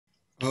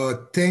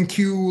Thank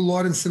you,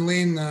 Lawrence and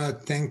Lynn.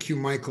 Thank you,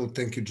 Michael.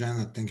 Thank you,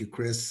 Janet. Thank you,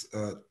 Chris.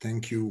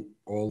 Thank you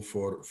all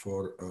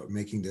for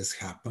making this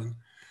happen.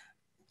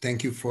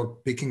 Thank you for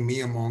picking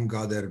me among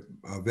other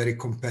very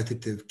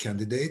competitive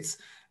candidates.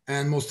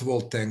 And most of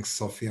all, thanks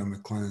Sophia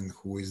McClennen,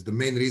 who is the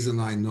main reason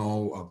I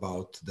know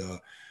about the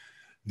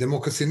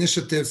democracy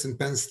initiatives in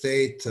Penn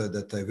State,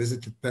 that I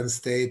visited Penn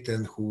State,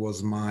 and who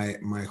was my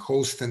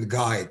host and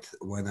guide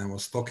when I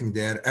was talking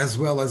there, as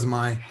well as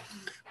my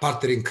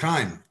partner in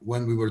crime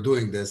when we were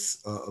doing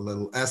this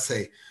little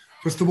essay.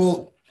 First of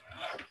all,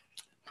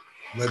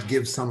 let's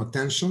give some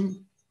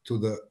attention to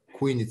the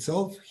queen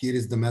itself. Here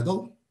is the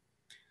medal.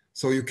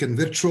 So you can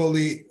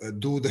virtually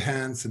do the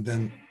hands, and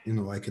then,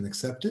 I can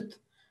accept it.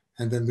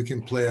 And then we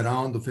can play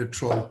around the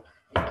virtual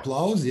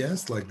applause.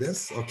 Yes, like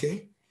this.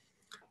 Okay,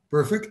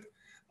 perfect.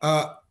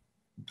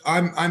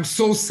 I'm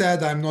so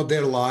sad I'm not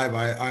there live.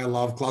 I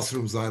love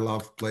classrooms. I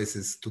love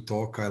places to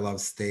talk. I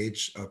love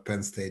stage.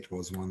 Penn State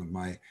was one of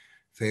my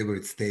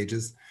favorite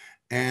stages.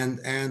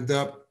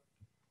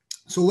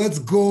 So let's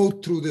go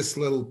through this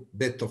little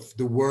bit of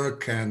the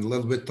work and a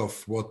little bit of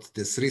what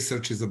this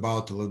research is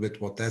about, a little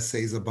bit what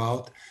essay is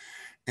about.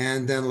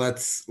 And then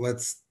let's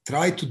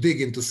try to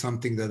dig into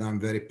something that I'm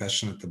very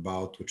passionate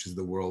about, which is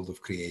the world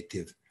of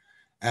creative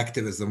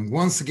activism.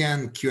 Once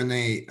again,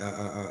 Q&A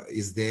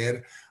is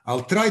there.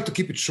 I'll try to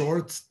keep it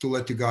short to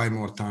let you guys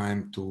more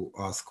time to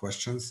ask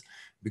questions,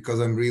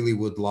 because I really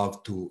would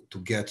love to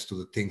get to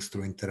the things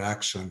through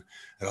interaction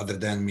rather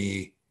than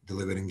me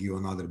delivering you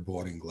another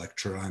boring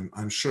lecture.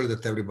 I'm sure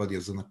that everybody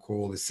who's on the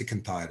call is sick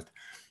and tired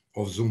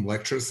of Zoom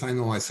lectures. I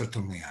know I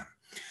certainly am.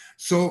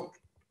 So,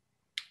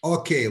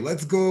 okay,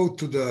 let's go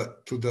to the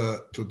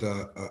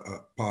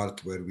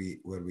part where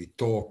we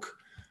talk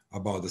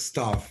about the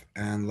stuff,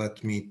 and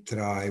let me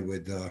try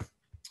with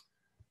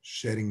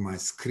sharing my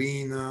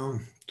screen now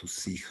to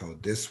see how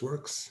this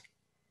works.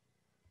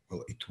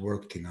 Well, it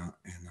worked in a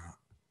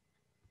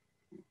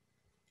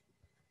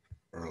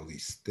early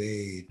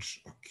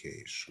stage.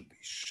 Okay, should we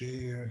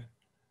share?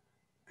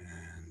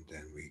 And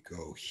then we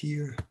go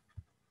here.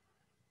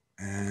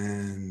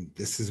 And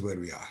this is where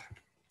we are.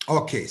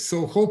 Okay,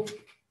 so hope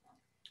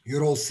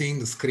you're all seeing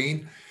the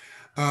screen.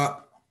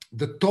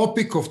 The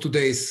topic of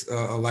today's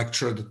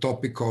lecture, the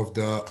topic of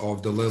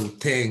the little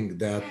thing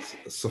that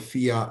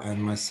Sophia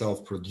and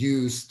myself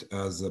produced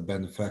as a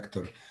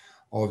benefactor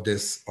of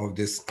this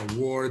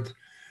award,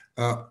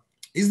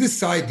 is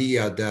this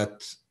idea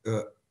that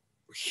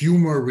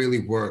humor really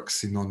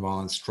works in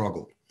nonviolent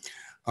struggle.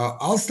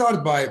 I'll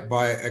start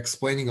by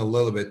explaining a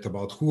little bit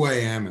about who I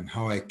am and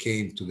how I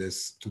came to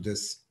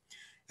this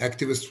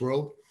activist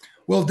world.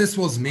 Well, this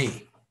was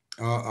me,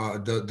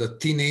 the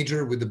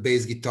teenager with the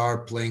bass guitar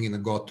playing in a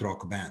goth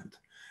rock band.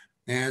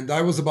 And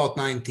I was about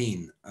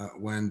 19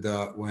 when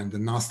the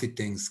nasty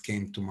things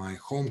came to my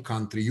home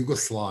country,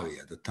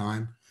 Yugoslavia at the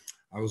time.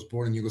 I was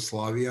born in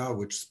Yugoslavia,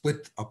 which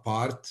split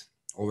apart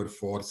over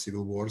 4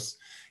 civil wars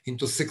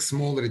into 6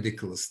 small,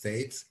 ridiculous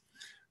states.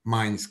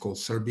 Mine is called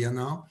Serbia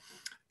now.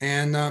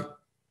 And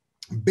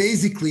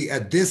basically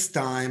at this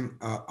time,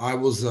 I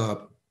was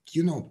a,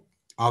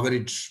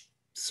 average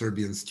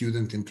Serbian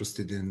student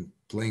interested in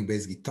playing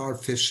bass guitar,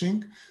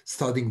 fishing,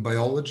 studying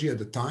biology at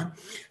the time.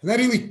 And I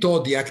really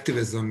thought the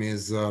activism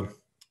is,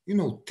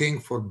 thing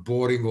for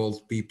boring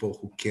old people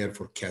who care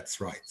for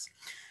cats' rights,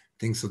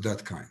 things of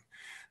that kind.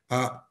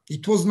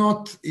 It was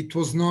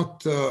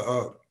not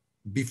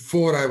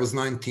before I was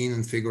 19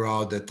 and figure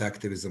out that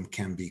activism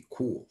can be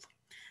cool.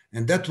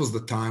 And that was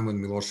the time when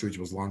Milosevic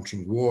was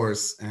launching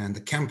wars and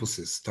the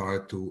campuses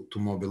started to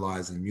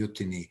mobilize and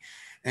mutiny.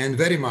 And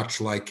very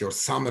much like your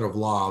summer of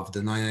love,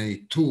 the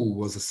 1992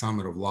 was a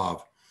summer of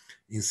love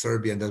in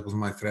Serbia. And that was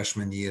my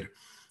freshman year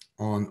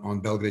on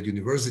Belgrade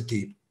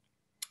University.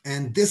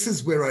 And this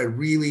is where I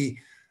really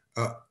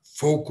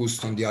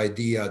focused on the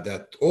idea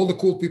that all the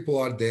cool people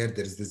are there.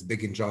 There's this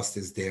big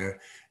injustice there,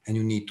 and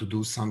you need to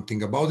do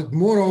something about it.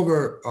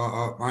 Moreover,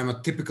 I'm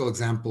a typical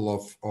example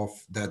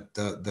of that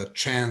the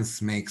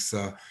chance makes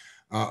a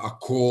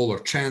call, or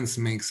chance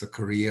makes a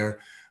career.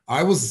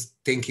 I was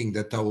thinking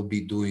that I will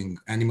be doing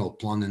animal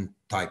planet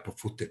type of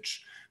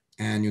footage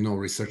and,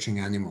 researching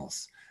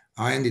animals.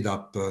 I ended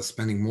up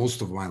spending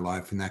most of my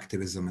life in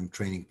activism and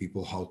training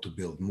people how to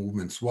build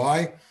movements.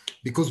 Why?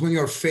 Because when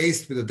you're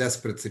faced with a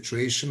desperate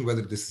situation,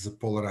 whether this is a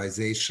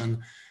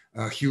polarization,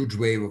 a huge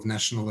wave of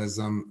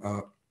nationalism,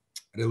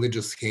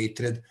 religious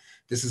hatred,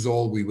 this is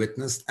all we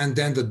witnessed. And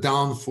then the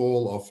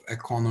downfall of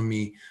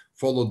economy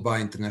followed by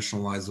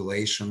international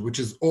isolation, which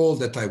is all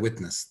that I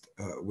witnessed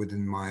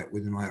within my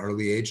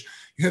early age.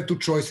 You have 2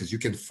 choices. You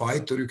can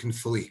fight or you can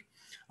flee.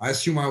 I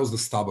assume I was the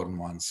stubborn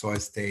one, so I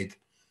stayed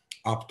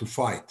up to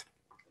fight.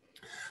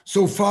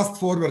 So fast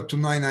forward to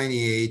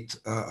 1998,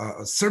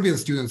 Serbian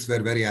students were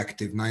very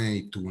active,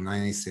 1992,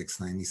 1996,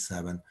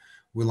 1997.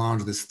 We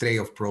launched this stray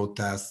of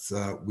protests.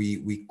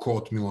 We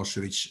caught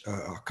Milosevic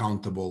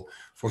accountable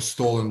for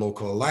stolen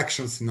local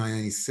elections in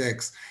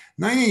 1996.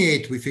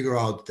 1998, we figure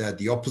out that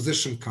the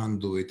opposition can't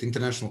do it.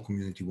 International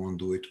community won't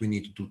do it. We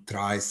need to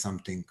try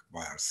something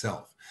by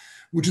ourselves.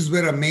 which is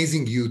where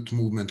amazing youth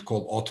movement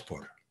called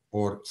Otpor,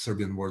 or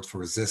Serbian word for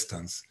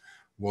resistance,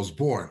 was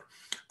born.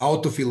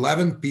 Out of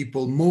 11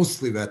 people,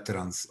 mostly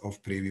veterans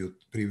of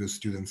previous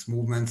students'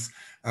 movements,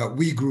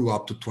 we grew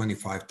up to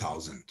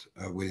 25,000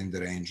 within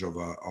the range of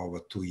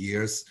 2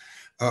 years.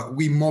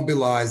 We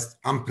mobilized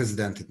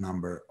unprecedented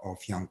number of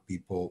young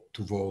people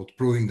to vote,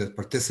 proving that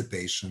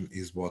participation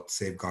is what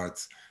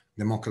safeguards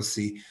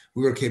democracy.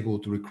 We were capable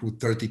to recruit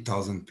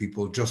 30,000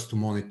 people just to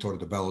monitor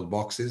the ballot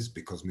boxes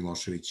because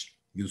Milosevic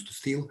used to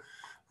steal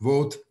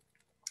vote.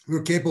 We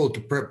were capable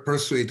to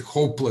persuade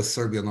hopeless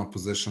Serbian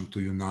opposition to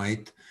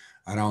unite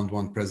around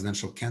one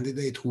presidential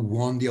candidate who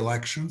won the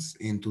elections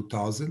in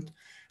 2000.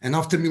 And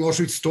after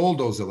Milosevic stole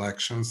those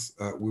elections,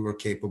 we were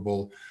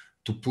capable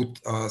to put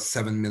a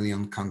 7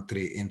 million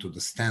country into the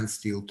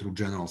standstill through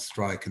general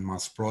strike and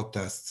mass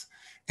protests,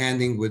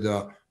 ending with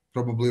the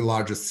probably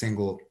largest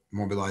single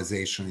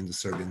mobilization in the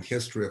Serbian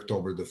history,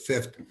 October the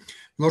 5th.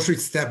 Milosevic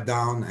stepped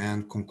down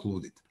and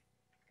concluded.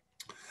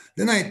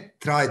 Then I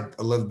tried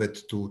a little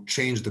bit to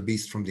change the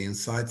beast from the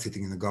inside,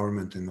 sitting in the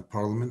government and the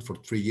parliament for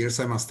 3 years.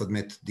 I must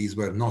admit, these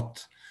were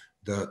not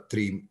the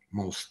 3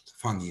 most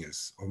fun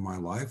years of my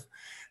life.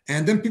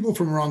 And then people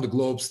from around the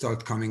globe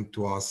start coming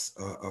to us,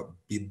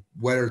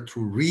 whether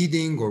through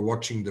reading or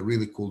watching the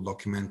really cool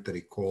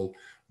documentary called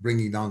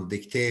Bringing Down the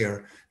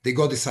Dictator. They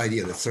got this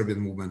idea that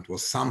Serbian movement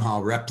was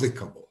somehow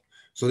replicable.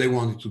 So they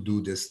wanted to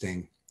do this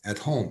thing at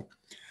home.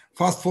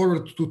 Fast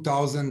forward to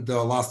 2000,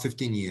 the last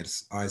 15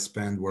 years, I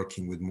spent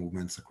working with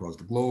movements across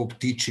the globe,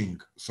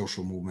 teaching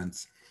social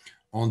movements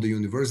on the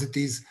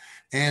universities.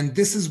 And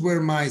this is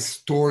where my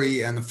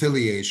story and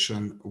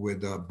affiliation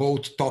with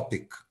both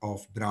topic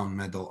of Brown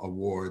Medal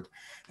Award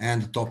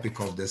and the topic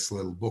of this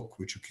little book,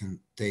 which you can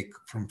take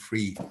from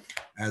free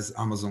as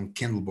Amazon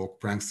Kindle book,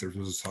 Pranksters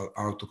vs.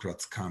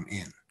 Autocrats, come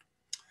in.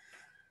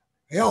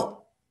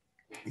 Well,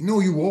 you know,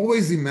 you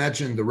always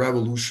imagine the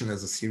revolution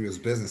as a serious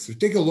business. If you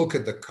take a look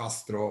at the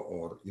Castro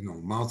or, you know,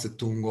 Mao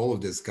Zedong, all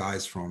of these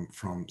guys from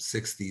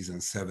 60s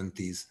and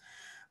 70s,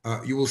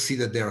 you will see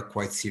that they are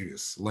quite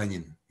serious,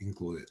 Lenin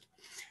included.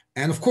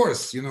 And of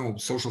course, you know,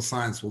 social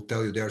science will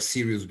tell you they are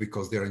serious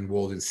because they're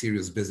involved in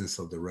serious business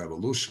of the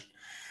revolution.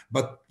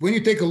 But when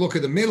you take a look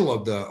at the middle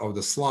of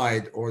the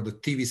slide or the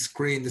TV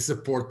screen, this is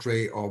a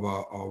portrait of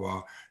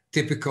a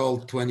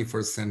typical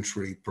 21st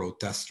century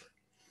protester,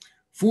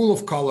 full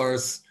of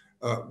colors,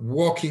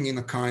 walking in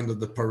a kind of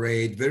the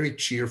parade, very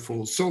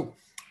cheerful. So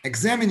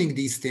examining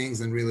these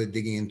things and really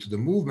digging into the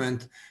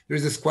movement,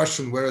 there's this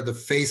question whether the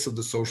face of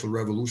the social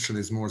revolution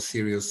is more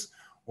serious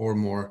or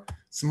more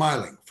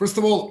smiling. First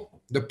of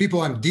all, the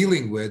people I'm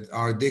dealing with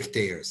are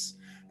dictators.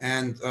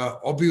 And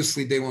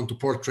obviously they want to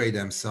portray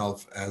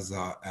themselves as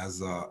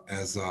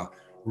a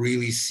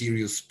really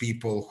serious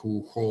people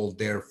who hold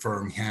their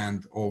firm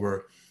hand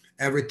over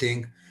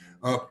everything.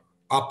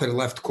 Upper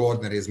left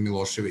corner is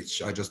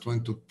Milosevic. I just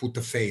want to put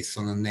a face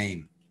on a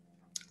name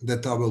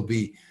that I will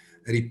be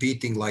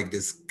repeating like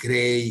this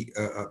gray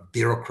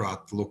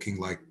bureaucrat looking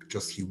like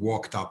just he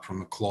walked up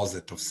from a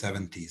closet of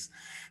 70s.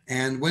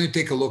 And when you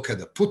take a look at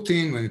the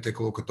Putin, when you take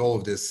a look at all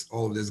of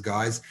these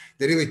guys,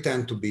 they really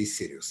tend to be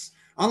serious.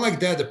 Unlike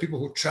that, the people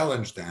who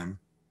challenge them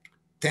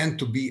tend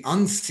to be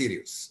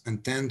unserious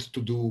and tend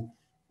to do,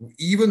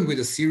 even with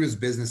a serious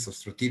business of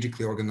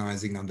strategically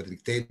organizing under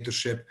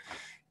dictatorship,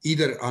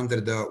 either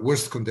under the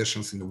worst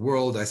conditions in the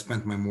world. I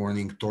spent my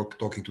morning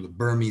talking to the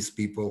Burmese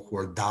people who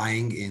are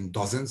dying in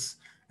dozens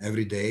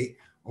every day,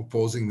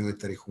 opposing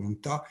military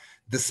junta.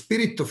 The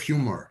spirit of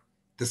humor,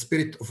 the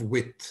spirit of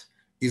wit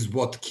is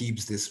what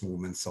keeps these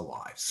movements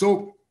alive.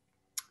 So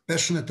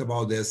passionate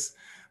about this,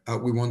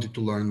 we wanted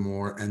to learn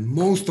more. And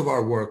most of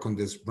our work on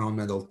this Brown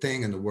Medal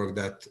thing and the work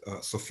that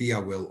Sophia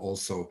will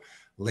also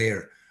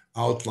later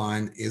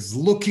outline is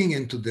looking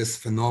into this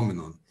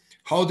phenomenon,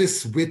 how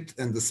this wit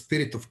and the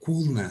spirit of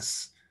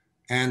coolness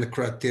and the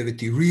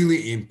creativity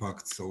really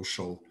impact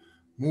social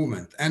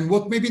movement, and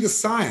what may be the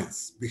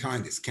science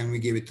behind this. Can we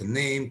give it a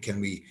name? Can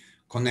we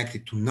connect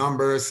it to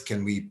numbers?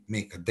 Can we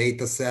make a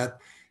data set?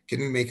 Can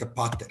we make a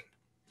pattern?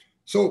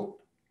 So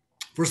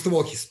first of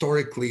all,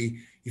 historically,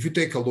 if you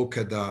take a look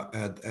at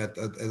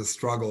the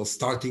struggle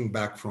starting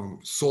back from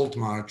Salt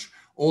March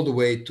all the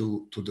way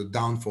to the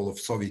downfall of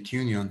Soviet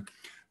Union,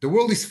 the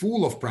world is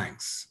full of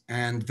pranks,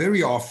 and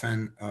very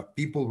often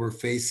people were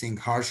facing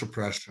harsh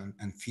oppression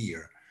and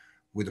fear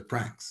with the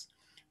pranks.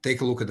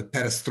 Take a look at the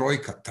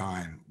perestroika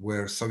time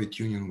where Soviet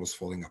Union was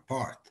falling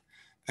apart.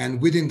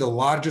 And within the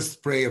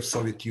largest prey of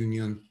Soviet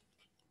Union,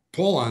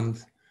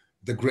 Poland,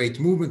 the great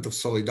movement of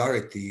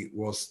solidarity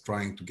was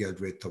trying to get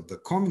rid of the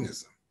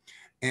communism.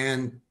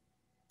 And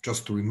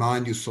just to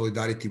remind you,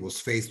 solidarity was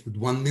faced with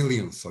 1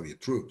 million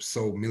Soviet troops.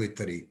 So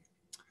military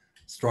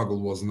struggle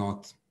was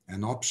not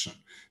an option.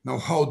 Now,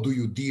 how do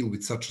you deal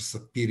with such a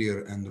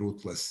superior and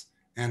ruthless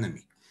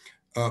enemy?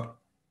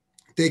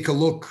 Take a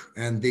look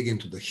and dig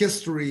into the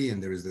history,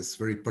 and there is this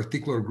very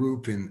particular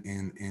group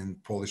in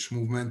Polish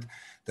movement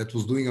that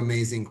was doing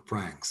amazing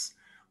pranks.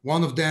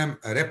 One of them,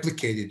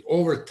 replicated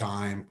over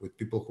time with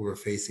people who were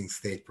facing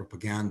state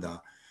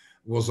propaganda,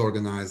 was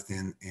organized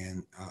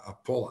in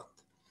Poland.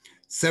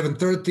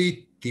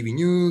 7:30, TV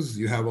news,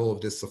 you have all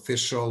of this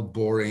official,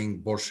 boring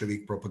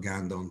Bolshevik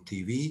propaganda on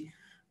TV.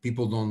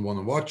 People don't want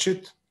to watch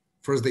it.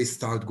 First, they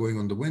start going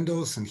on the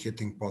windows and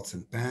hitting pots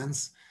and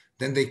pans.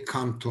 Then they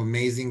come to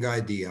amazing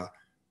idea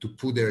to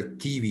put their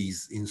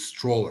TVs in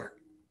stroller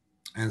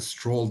and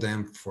stroll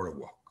them for a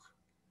walk.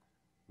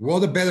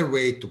 What a better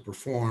way to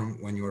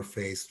perform when you are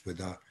faced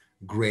with a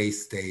gray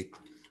state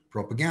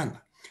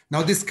propaganda.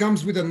 Now, this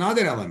comes with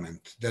another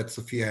element that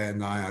Sophia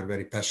and I are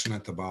very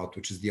passionate about,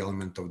 which is the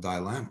element of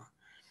dilemma.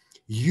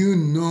 You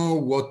know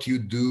what you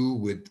do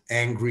with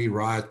angry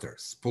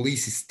rioters.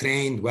 Police is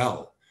trained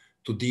well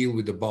to deal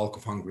with the bulk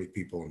of hungry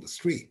people on the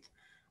street.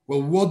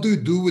 Well, what do you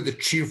do with the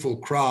cheerful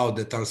crowd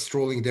that are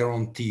strolling their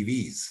own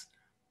TVs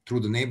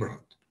through the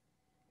neighborhood?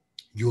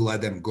 You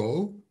let them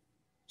go,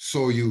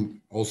 so you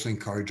also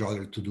encourage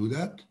others to do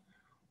that,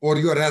 or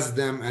you arrest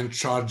them and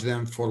charge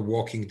them for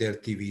walking their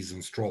TVs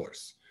and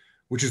strollers,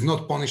 which is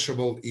not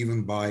punishable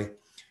even by,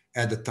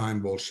 at the time,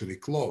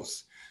 Bolshevik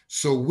laws.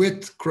 So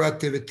with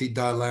creativity,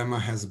 dilemma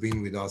has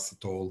been with us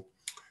at all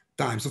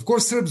times. Of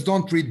course, Serbs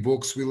don't read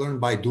books, we learn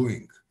by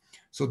doing.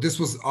 So this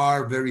was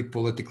our very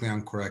politically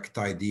incorrect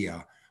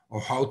idea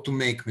of how to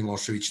make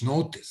Milosevic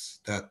notice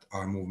that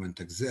our movement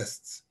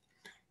exists.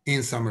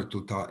 In summer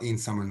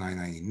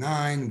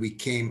 1999, we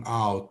came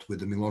out with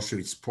the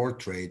Milosevic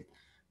portrait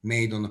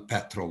made on a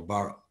petrol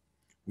barrel.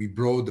 We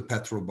brought the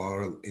petrol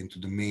barrel into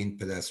the main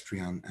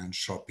pedestrian and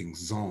shopping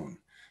zone.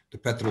 The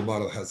petrol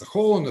barrel has a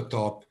hole on the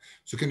top,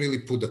 so you can really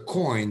put a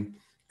coin,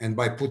 and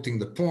by putting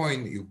the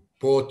coin, you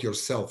bought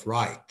yourself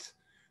right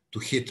to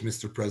hit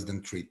Mr.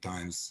 President 3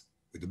 times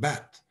with a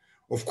bat.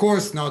 Of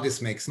course, now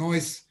this makes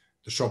noise.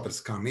 The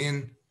shoppers come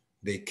in,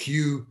 they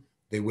queue,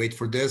 they wait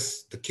for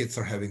this. The kids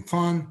are having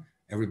fun.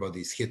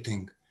 Everybody's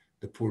hitting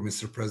the poor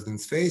Mr.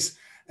 President's face.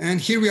 And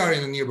here we are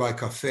in a nearby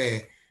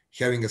cafe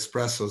having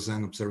espressos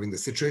and observing the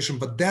situation.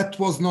 But that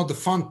was not the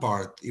fun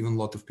part. Even a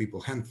lot of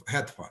people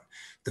had fun.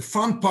 The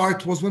fun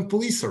part was when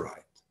police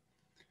arrived.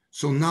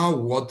 So now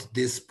what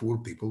these poor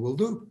people will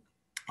do?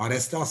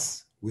 Arrest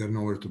us. We are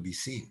nowhere to be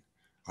seen.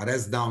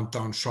 Arrest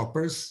downtown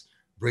shoppers,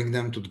 bring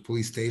them to the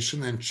police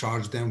station and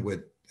charge them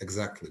with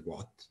exactly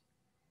what?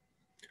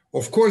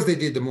 Of course, they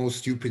did the most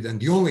stupid and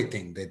the only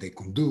thing that they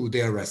could do,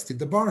 they arrested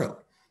the barrel.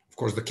 Of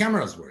course, the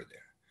cameras were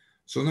there.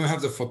 So now you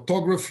have the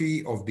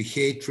photography of the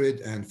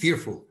hatred and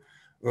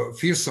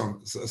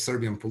fearsome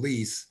Serbian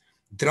police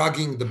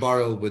dragging the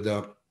barrel with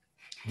a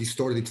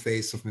distorted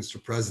face of Mr.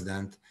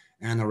 President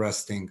and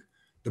arresting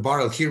the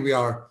barrel. Here we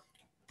are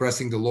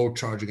pressing the low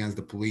charge against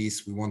the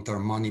police. We want our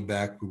money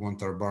back. We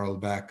want our barrel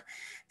back.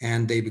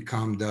 And they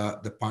become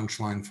the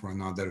punchline for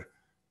another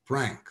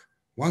prank.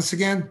 Once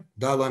again,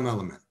 dilemma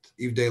element.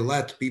 If they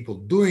let people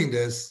doing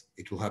this,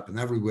 it will happen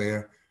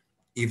everywhere.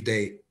 If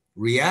they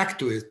react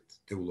to it,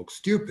 they will look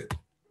stupid.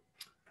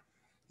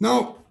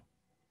 Now,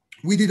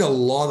 we did a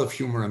lot of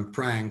humor and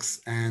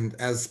pranks, and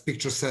as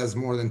picture says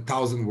more than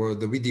 1,000 words,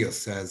 the video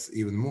says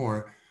even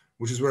more,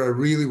 which is where I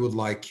really would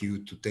like you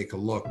to take a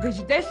look. Već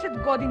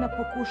 10 godina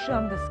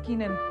pokušavam da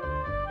skinem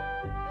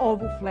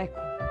ovu fleku.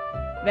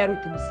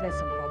 Verujte mi, sve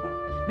sam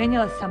probala.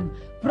 Menjala sam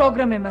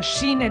programe,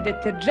 mašine,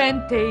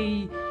 deterđente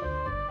i...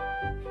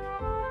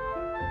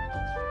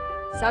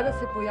 Sada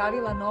se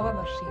pojavila nova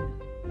mašina.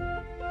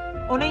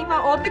 Ona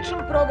ima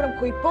odličan program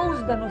koji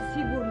pouzdano,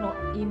 sigurno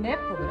i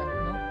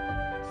nepovratno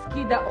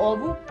skida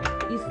ovu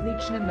i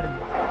slične mrlje.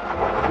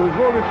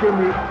 Dozvolite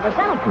mi...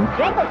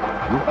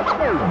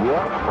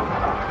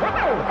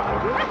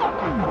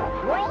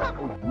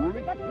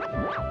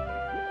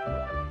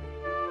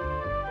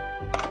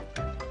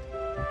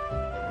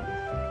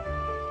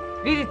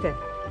 Vidite,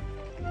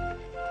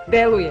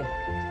 deluje.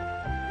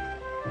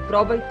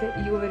 Probajte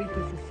i uverite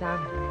se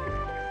sami.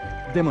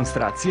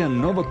 Demonstracija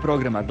novog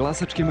programa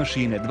glasačke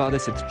mašine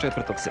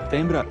 24.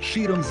 septembra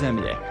širom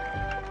zemlje.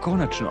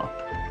 Konačno,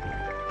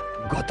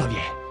 gotov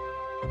je.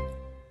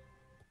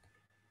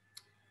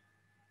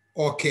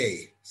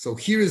 Okay, so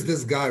here is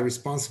this guy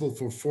responsible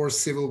for 4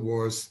 civil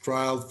wars,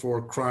 trial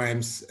for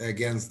crimes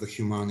against the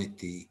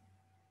humanity,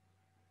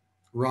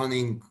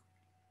 running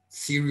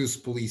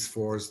serious police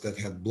force that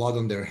had blood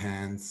on their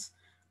hands,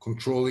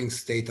 controlling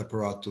state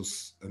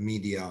apparatus,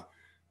 media,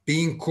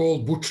 being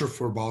called butcher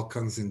for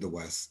Balkans in the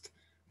West,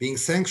 being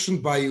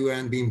sanctioned by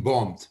UN, being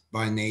bombed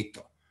by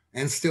NATO,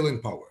 and still in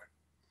power.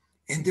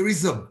 And there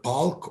is a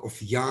bulk of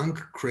young,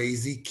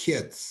 crazy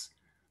kids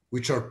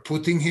which are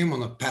putting him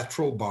on a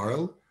petrol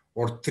barrel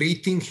or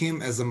treating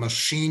him as a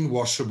machine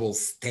washable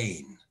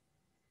stain.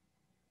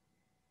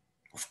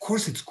 Of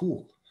course it's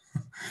cool.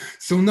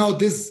 So now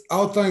this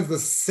outlines the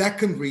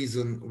second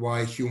reason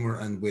why humor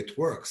and wit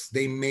works.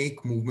 They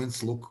make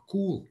movements look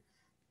cool.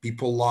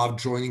 People love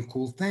joining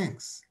cool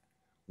things.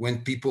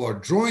 When people are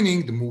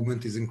joining, the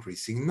movement is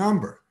increasing in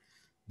number.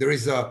 There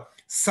is a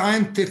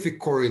scientific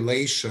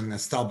correlation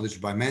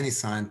established by many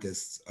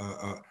scientists,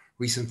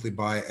 recently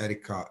by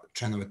Erika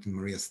Chenoweth and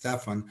Maria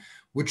Stefan,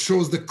 which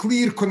shows the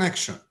clear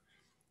connection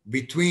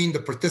between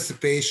the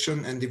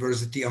participation and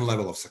diversity and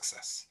level of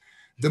success.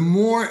 The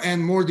more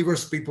and more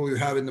diverse people you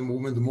have in the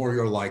movement, the more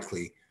you're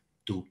likely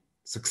to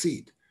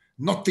succeed.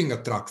 Nothing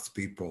attracts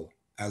people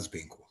as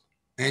being cool.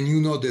 And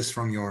you know this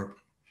from your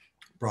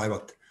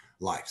private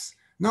lives.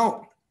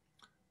 Now,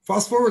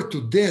 fast forward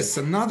to this,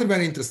 another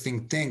very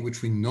interesting thing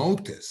which we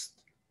noticed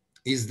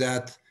is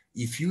that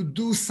if you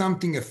do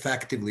something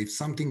effectively, if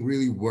something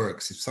really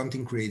works, if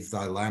something creates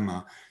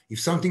dilemma, if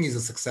something is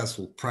a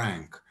successful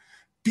prank,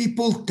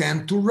 people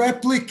tend to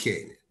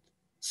replicate it.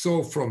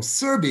 So from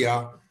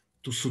Serbia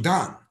to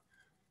Sudan,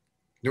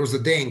 there was a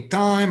day in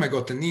time, I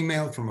got an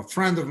email from a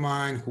friend of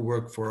mine who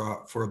worked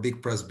for a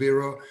big press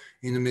bureau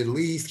in the Middle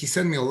East. He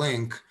sent me a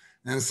link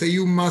and said,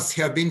 you must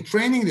have been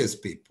training these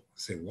people. I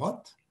say,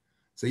 what?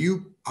 So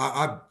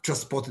I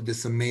just spotted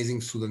this amazing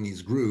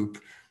Sudanese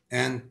group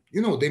and,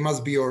 you know, they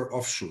must be your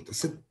offshoot. I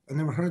said, I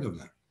never heard of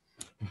them.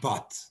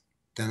 But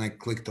then I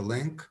clicked the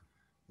link,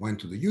 went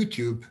to the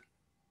YouTube,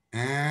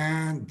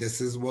 and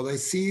this is what I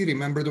see.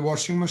 Remember the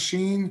washing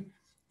machine?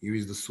 Here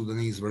is the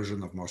Sudanese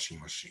version of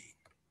washing machine.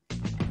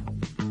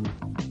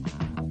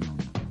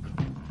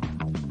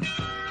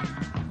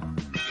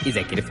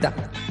 إذا كرفت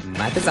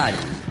ما تزعل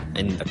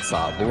عندك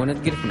صابونة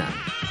قرفنان.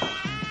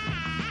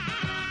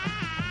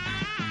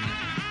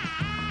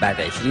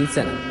 بعد 20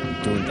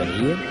 سنة بدون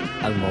تغيير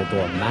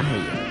الموضوع ما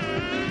هي.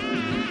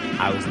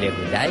 عاوز ليه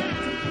ودايك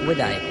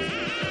ودايك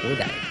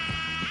ودايك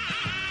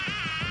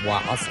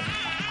وعصر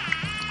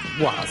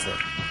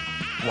وعصر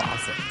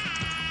وعصر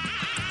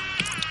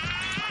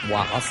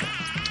وعصر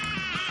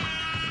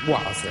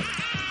وعصر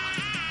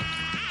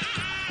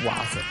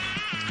وعصر.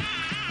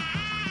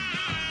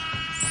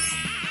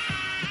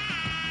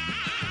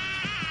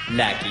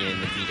 لكن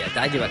النتيجة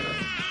تعجبك.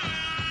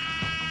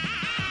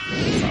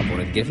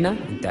 صابونة قرفنة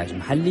إنتاج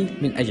محلي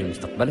من أجل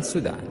مستقبل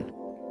السودان.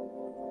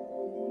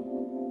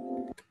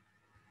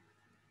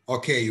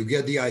 Okay, you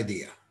get the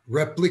idea.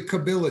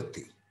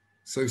 Replicability.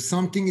 So if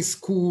something is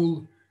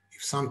cool,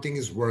 if something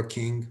is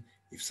working,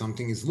 if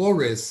something is low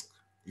risk,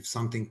 if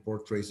something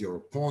portrays your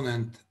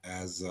opponent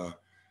as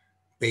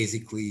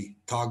basically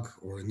thug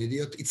or an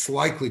idiot, it's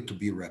likely to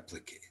be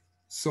replicated.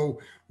 So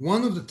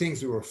one of the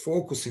things we were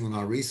focusing on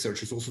our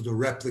research is also the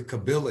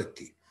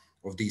replicability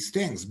of these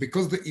things,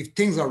 because if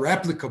things are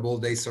replicable,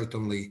 they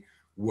certainly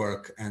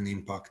work and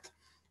impact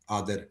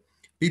other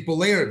people.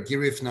 Later,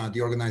 Girifna,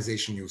 the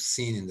organization you've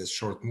seen in this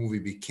short movie,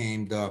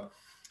 became the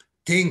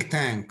think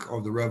tank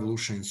of the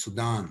revolution in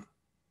Sudan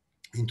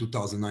in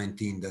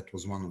 2019. That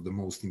was one of the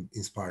most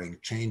inspiring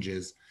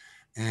changes.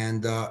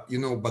 And, you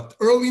know, but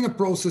early in the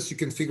process, you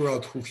can figure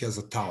out who has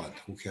a talent,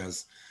 who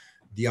has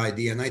the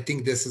idea. And I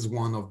think this is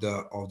one of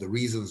the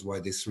reasons why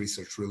this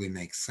research really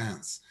makes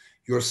sense.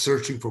 You're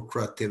searching for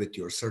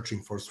creativity, you're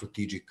searching for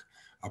strategic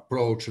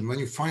approach. And when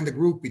you find a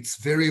group, it's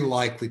very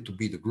likely to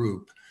be the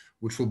group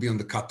which will be on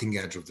the cutting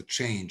edge of the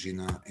change in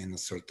a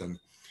certain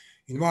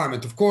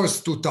environment. Of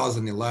course,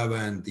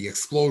 2011, the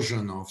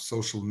explosion of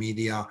social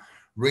media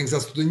brings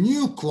us to the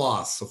new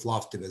class of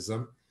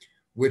loftivism,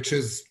 which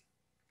is,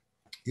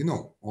 you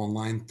know,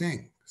 online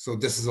thing. So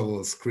this is a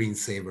little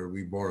screensaver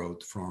we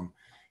borrowed from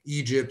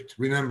Egypt.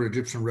 Remember,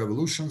 Egyptian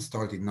revolution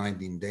started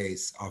 19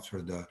 days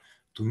after the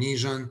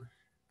Tunisian.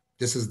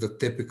 This is the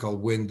typical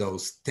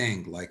Windows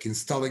thing, like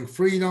installing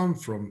freedom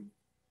from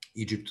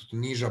Egypt to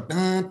Tunisia.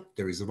 Bam,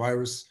 there is a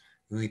virus.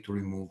 You need to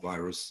remove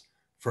virus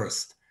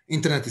first.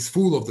 Internet is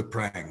full of the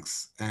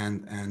pranks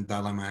and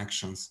dilemma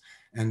actions.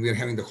 And we're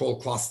having the whole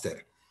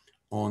cluster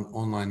on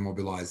online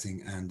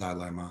mobilizing and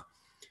dilemma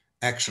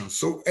actions.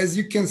 So as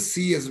you can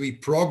see, as we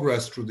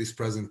progress through this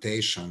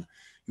presentation,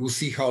 you will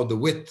see how the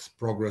width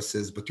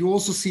progresses, but you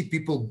also see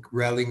people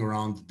rallying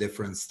around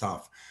different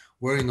stuff.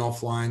 We're in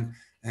offline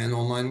and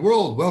online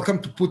world.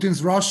 Welcome to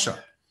Putin's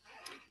Russia.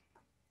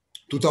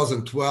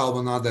 2012,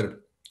 another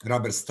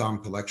rubber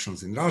stamp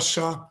elections in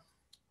Russia.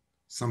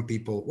 Some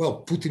people,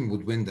 well, Putin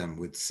would win them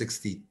with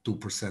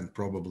 62%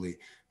 probably,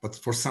 but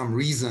for some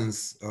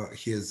reasons,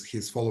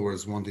 his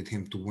followers wanted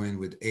him to win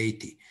with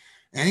 80.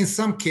 And in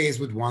some case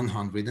with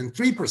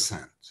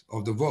 103%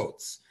 of the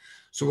votes.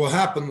 So what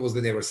happened was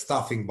that they were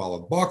stuffing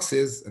ballot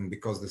boxes, and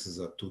because this is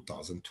a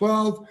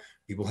 2012,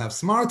 people have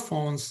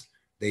smartphones,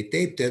 they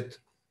taped it,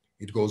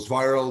 it goes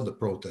viral, the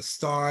protest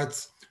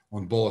starts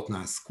on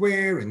Bolotnaya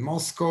Square in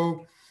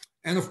Moscow.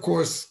 And of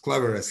course,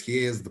 clever as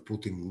he is, the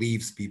Putin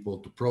leaves people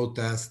to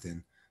protest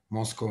in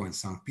Moscow and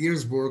St.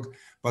 Petersburg,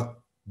 but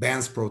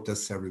bans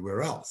protests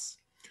everywhere else.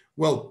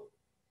 Well,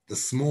 the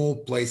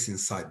small place in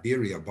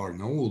Siberia,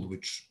 Barnaul,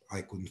 which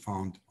I couldn't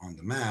find on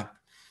the map,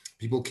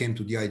 people came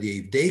to the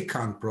idea if they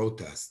can't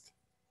protest,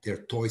 their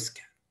toys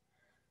can.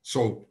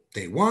 So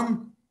day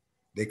one,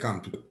 they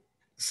come to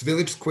this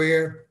village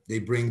square, they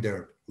bring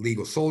their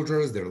Lego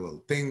soldiers, their little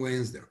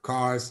penguins, their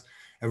cars.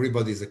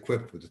 Everybody's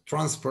equipped with a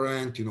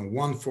transparent,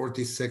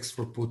 146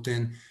 for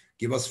Putin,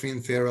 give us free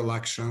and fair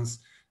elections.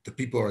 The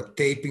people are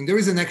taping. There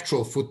is an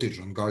actual footage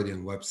on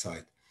Guardian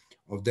website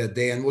of that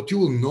day. And what you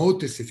will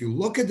notice if you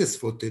look at this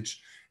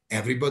footage,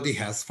 everybody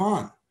has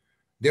fun.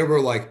 There were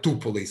like 2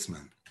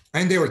 policemen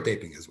and they were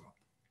taping as well.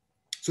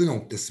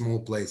 So, this small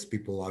place,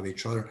 people love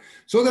each other.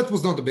 So that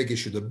was not the big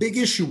issue. The big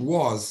issue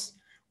was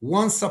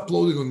once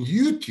uploaded on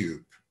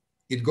YouTube,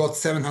 it got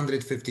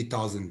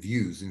 750,000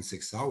 views in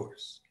 6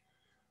 hours.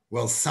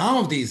 Well, some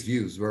of these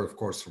views were, of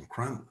course, from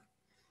Kremlin.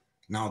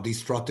 Now, these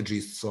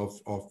strategists of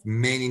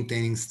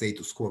maintaining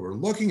status quo were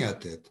looking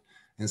at it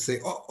and say,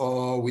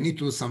 oh, we need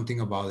to do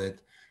something about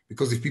it,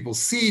 because if people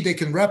see, they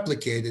can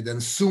replicate it,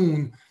 and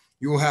soon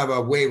you'll have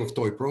a wave of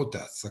toy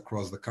protests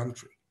across the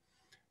country.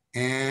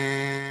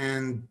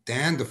 And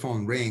then the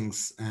phone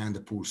rings, and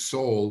the poor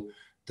soul,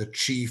 the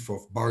chief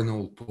of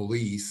Barnaul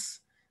police,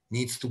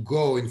 needs to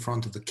go in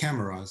front of the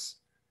cameras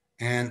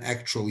and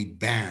actually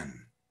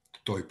ban the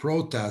toy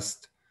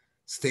protest,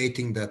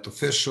 stating that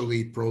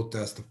officially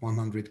protest of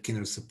 100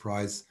 Kinder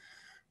Surprise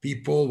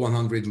people,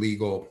 100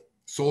 legal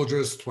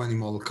soldiers, 20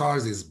 model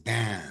cars is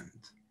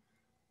banned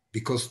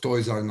because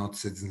toys are not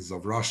citizens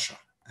of Russia.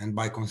 And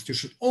by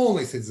constitution,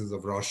 only citizens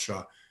of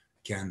Russia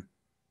can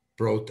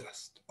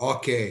protest.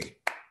 Okay,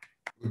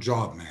 good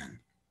job, man.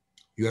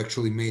 You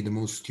actually made the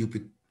most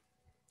stupid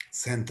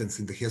sentence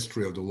in the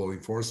history of the law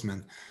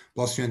enforcement.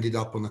 Plus you ended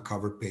up on the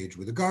cover page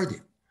with The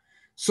Guardian.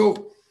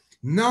 So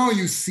now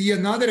you see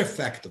another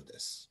effect of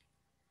this.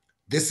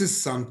 This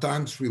is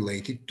sometimes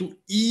related to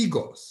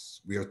egos.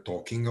 We are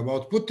talking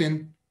about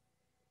Putin.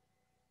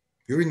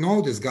 You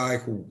know this guy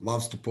who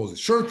loves to pose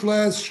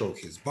shirtless, show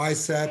his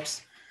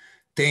biceps,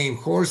 tame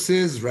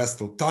horses,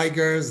 wrestle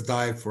tigers,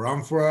 dive for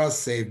amphoras,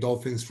 save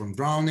dolphins from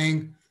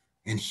drowning,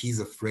 and he's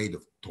afraid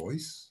of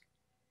toys.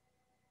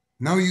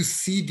 Now you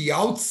see the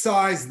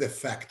outsized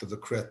effect of the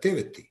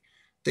creativity.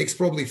 It takes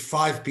probably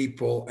 5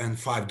 people and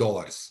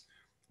 $5.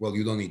 Well,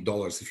 you don't need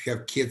dollars. If you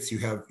have kids, you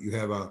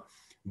have a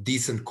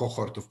decent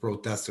cohort of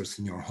protesters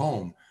in your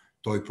home,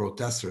 toy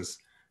protesters,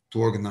 to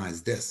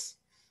organize this.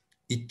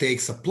 It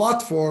takes a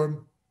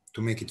platform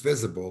to make it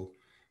visible,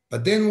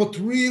 but then what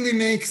really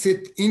makes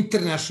it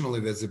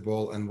internationally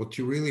visible and what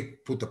you really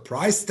put a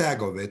price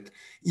tag of it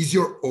is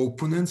your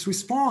opponent's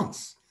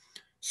response.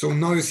 So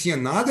now you see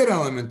another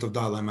element of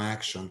dilemma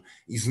action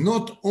is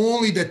not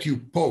only that you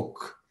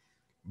poke,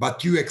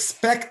 but you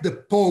expect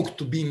the poke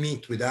to be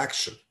met with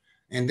action.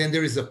 And then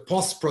there is a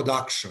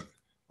post-production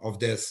of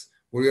this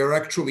where you're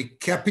actually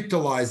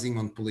capitalizing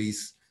on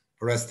police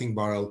arresting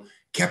Barrel,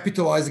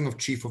 capitalizing of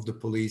chief of the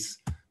police,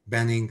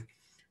 banning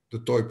the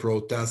toy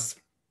protests.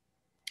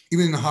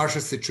 Even in the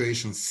harshest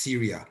situations,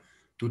 Syria,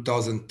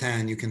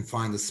 2010, you can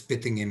find a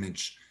spitting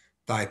image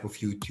type of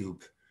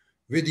YouTube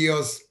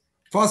videos.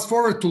 Fast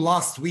forward to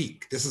last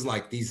week. This is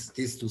like these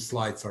 2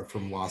 slides are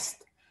from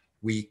last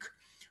week.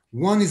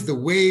 One is the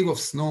wave of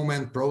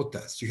snowman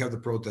protests. You have the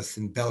protests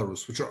in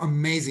Belarus, which are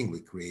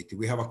amazingly creative.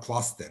 We have a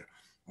cluster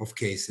of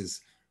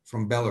cases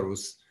from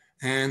Belarus.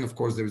 And of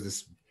course, there is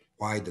this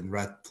white and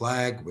red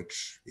flag,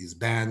 which is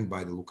banned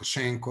by the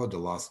Lukashenko, the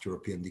last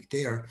European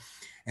dictator.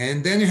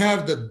 And then you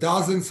have the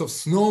dozens of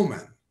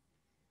snowmen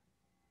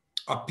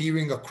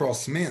appearing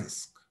across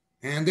Minsk,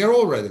 and they're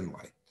all red and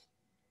white.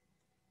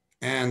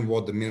 And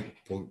what the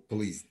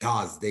police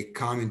does, they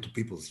come into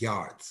people's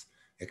yards,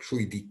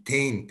 actually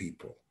detain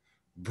people,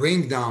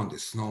 bring down the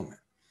snowmen.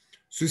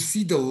 So you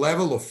see the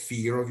level of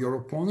fear of your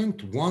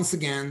opponent. Once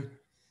again,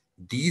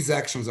 these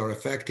actions are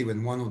effective,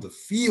 and one of the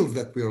fields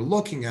that we are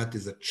looking at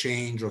is a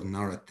change of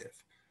narrative.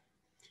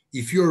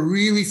 If you're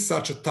really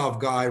such a tough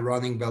guy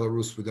running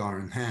Belarus with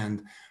iron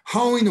hand,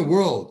 how in the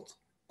world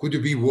could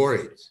you be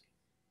worried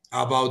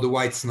about the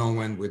white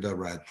snowman with a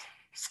red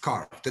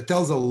scarf? That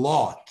tells a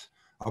lot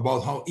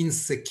about how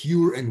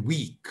insecure and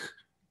weak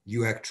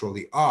you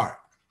actually are.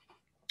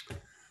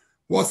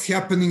 What's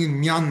happening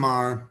in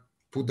Myanmar,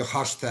 put the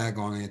hashtag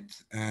on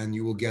it, and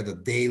you will get a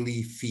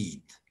daily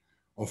feed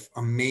of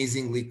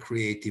amazingly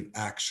creative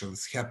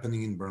actions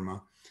happening in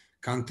Burma,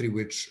 country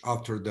which,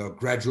 after the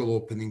gradual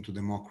opening to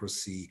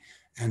democracy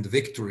and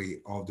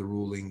victory of the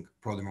ruling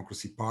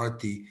pro-democracy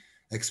party,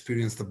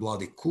 experienced a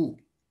bloody coup.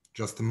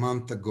 Just a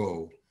month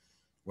ago,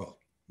 well,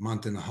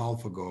 month and a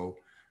half ago,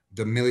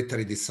 the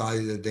military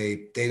decided that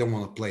they don't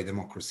want to play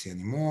democracy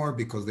anymore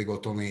because they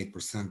got only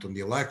 8% on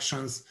the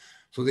elections.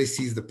 So they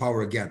seized the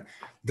power again.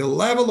 The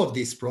level of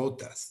these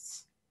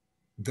protests,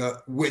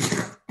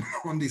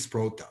 on these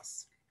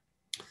protests,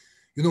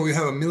 you know, you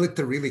have a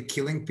military really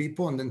killing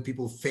people, and then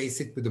people face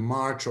it with a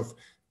march of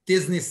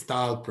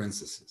Disney-style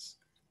princesses.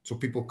 So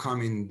people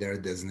come in their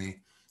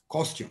Disney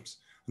costumes.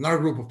 Another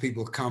group of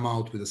people come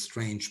out with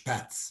strange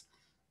pets.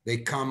 They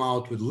come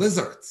out with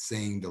lizards,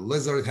 saying the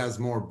lizard has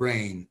more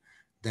brain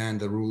than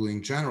the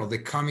ruling general. They're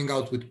coming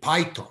out with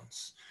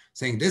pythons,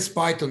 saying this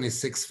python is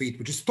 6 feet,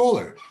 which is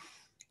taller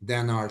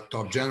than our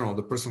top general,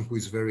 the person who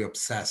is very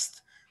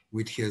obsessed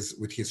with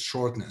his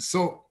shortness.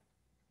 So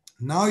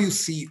now you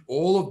see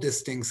all of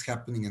these things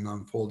happening and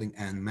unfolding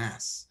en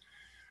masse.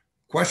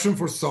 Question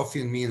for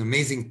Sophia and me, an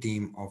amazing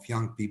team of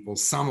young people,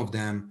 some of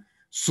them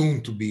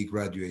soon to be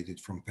graduated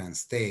from Penn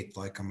State,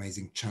 like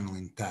amazing channel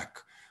in tech,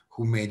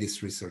 who made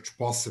this research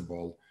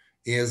possible,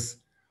 is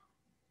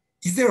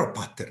there a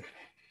pattern?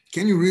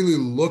 Can you really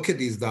look at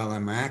this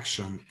dilemma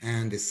action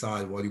and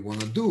decide what you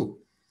want to do?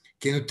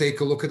 Can you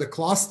take a look at the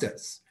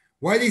clusters?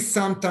 Why they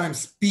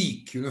sometimes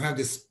peak, have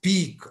this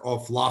peak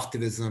of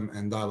loftivism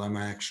and dilemma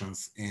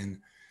actions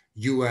in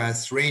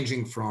US,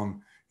 ranging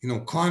from,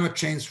 climate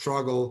change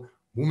struggle,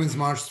 women's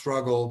march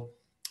struggle,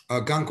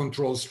 gun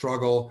control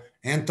struggle,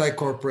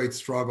 anti-corporate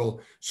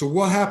struggle. So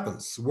what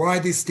happens? Why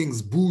these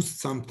things boost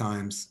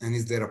sometimes, and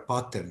is there a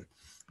pattern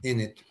in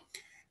it?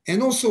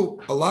 And also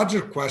a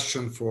larger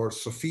question for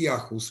Sophia,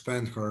 who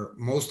spent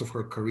most of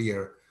her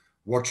career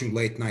watching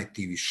late night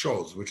TV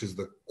shows, which is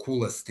the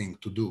coolest thing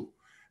to do,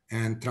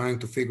 and trying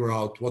to figure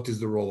out what is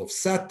the role of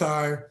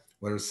satire,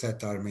 whether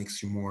satire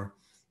makes you more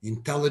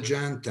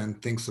intelligent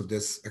and things of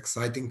this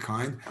exciting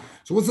kind.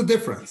 So what's the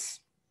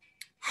difference?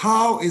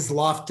 How is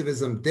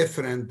loftivism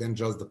different than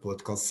just the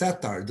political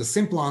satire? The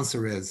simple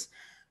answer is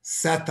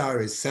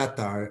satire is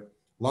satire.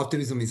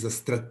 Loftivism is a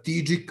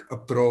strategic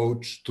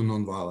approach to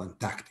nonviolent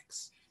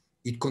tactics.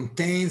 It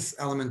contains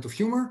element of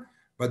humor,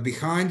 but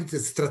behind it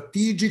is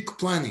strategic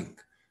planning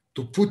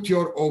to put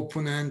your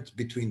opponent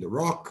between the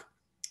rock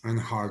and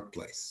hard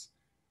place.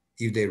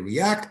 If they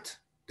react,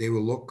 they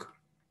will look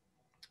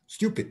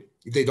stupid.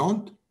 If they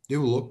don't, they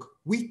will look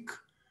weak.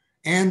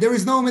 And there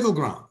is no middle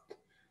ground.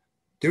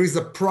 There is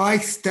a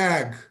price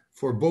tag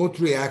for both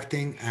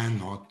reacting and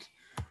not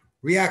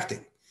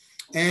reacting.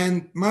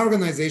 And my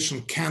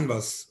organization,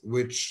 Canvas,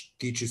 which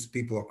teaches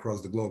people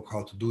across the globe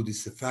how to do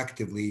this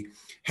effectively,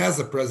 has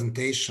a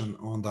presentation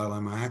on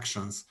dilemma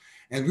actions.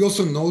 And we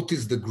also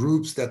noticed the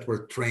groups that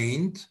were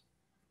trained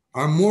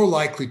are more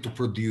likely to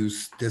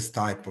produce this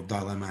type of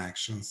dilemma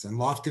actions and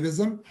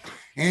loftivism.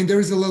 And there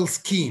is a little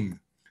scheme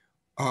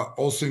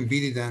also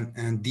embedded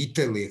and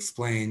detailedly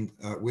explained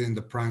within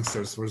the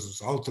Pranksters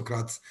versus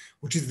Autocrats,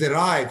 which is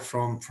derived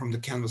from the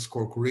Canvas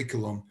core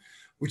curriculum,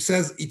 which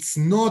says it's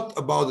not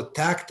about the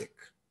tactic,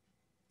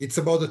 it's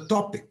about the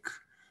topic.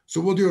 So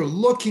what you're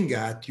looking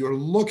at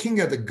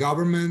the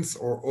government's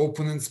or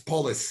opponent's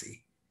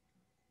policy,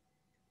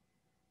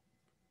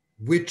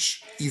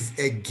 which is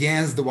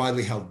against the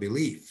widely held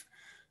belief.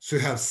 So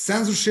you have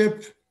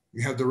censorship,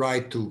 you have the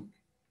right to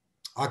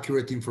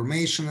accurate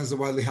information as a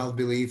widely held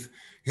belief,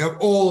 you have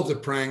all of the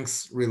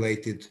pranks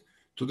related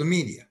to the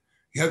media.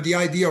 You have the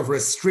idea of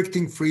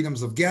restricting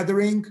freedoms of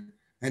gathering,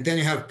 and then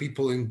you have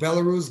people in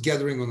Belarus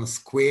gathering on a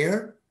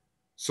square,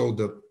 so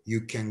that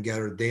you can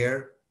gather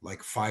there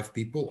like 5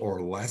 people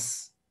or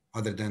less.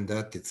 Other than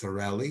that, it's a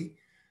rally.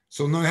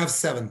 So now you have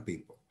 7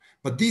 people.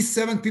 But these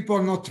 7 people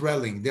are not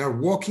rallying. They are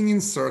walking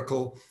in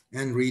circle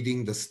and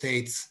reading the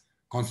state's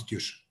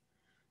constitution.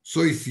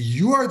 So if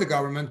you are the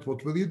government,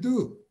 what will you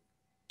do?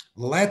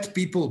 Let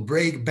people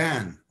break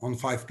ban on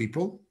 5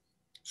 people.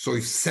 So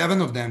if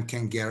 7 of them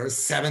can gather,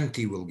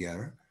 70 will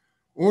gather.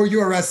 Or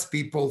you arrest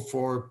people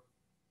for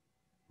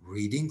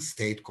reading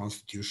state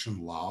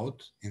constitution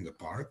loud in the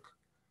park,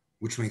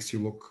 which makes you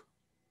look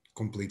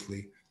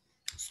completely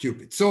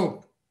stupid.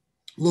 So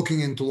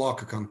looking into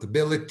lock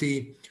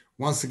accountability,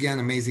 once again,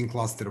 amazing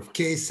cluster of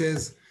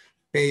cases.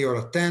 Pay your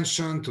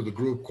attention to the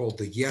group called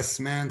the Yes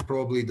Man.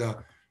 Probably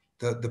the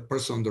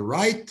person on the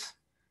right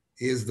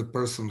is the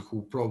person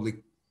who probably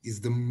is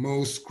the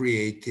most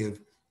creative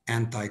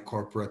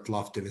anti-corporate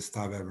loftivist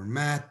I've ever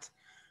met.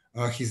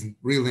 His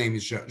real name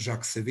is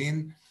Jacques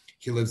Sevin.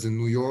 He lives in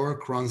New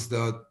York, runs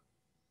the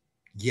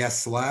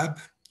Yes Lab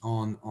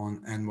on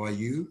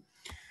NYU.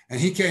 And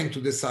he came to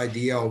this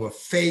idea of a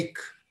fake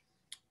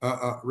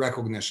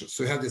recognition.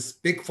 So you have this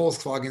big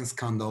Volkswagen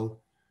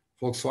scandal.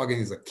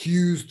 Volkswagen is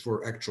accused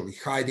for actually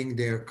hiding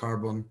their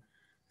carbon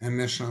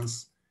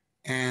emissions.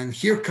 And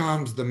here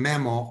comes the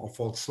memo of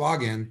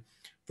Volkswagen,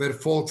 where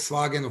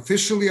Volkswagen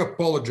officially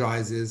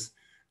apologizes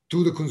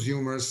to the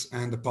consumers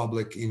and the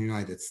public in the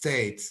United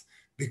States,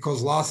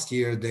 because last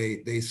year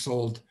they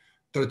sold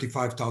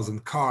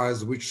 35,000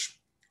 cars, which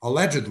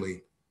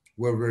allegedly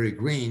were very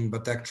green,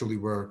 but actually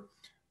were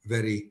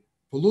very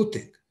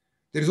polluting.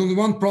 There's only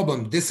one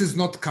problem. This is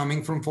not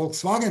coming from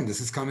Volkswagen.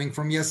 This is coming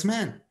from Yes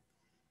Man.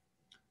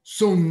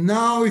 So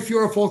now if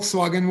you're a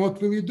Volkswagen, what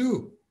will you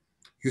do?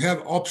 You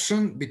have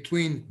option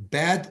between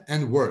bad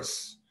and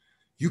worse.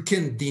 You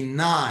can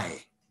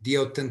deny the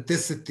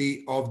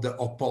authenticity of the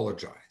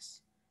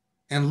apologize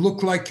and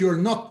look like you're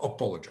not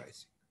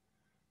apologizing.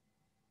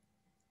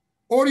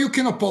 Or you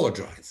can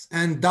apologize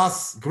and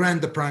thus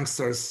grant the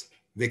pranksters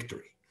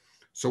victory.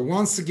 So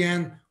once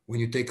again, when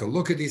you take a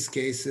look at these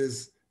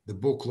cases, the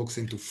book looks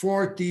into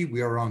 40,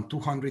 we are around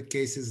 200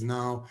 cases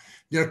now.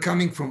 They're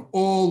coming from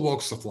all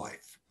walks of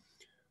life.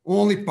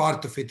 Only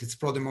part of it is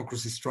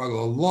pro-democracy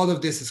struggle. A lot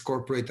of this is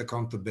corporate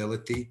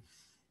accountability.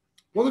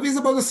 A lot of it is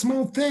about the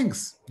small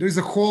things. There is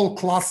a whole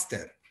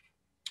cluster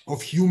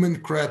of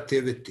human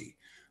creativity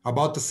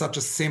about such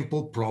a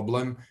simple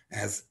problem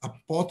as a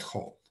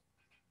pothole.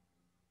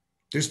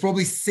 There's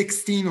probably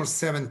 16 or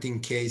 17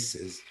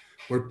 cases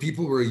where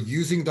people were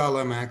using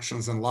dilemma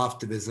actions and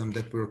loftivism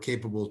that we were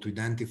capable to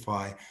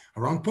identify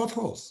around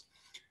potholes.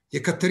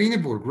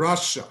 Yekaterinburg,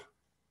 Russia,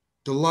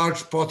 the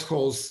large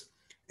potholes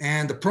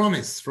and the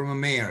promise from a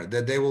mayor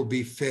that they will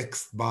be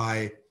fixed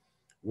by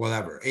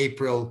whatever,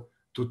 April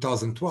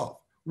 2012.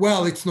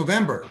 Well, it's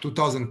November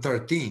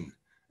 2013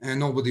 and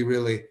nobody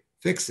really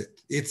fixed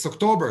it. It's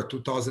October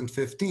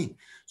 2015.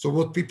 So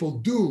what people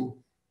do,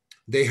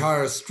 they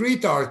hire a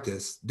street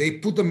artist, they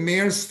put the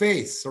mayor's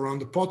face around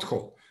the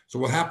pothole. So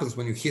what happens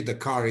when you hit the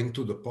car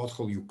into the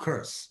pothole, you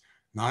curse.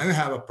 Now you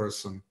have a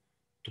person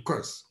to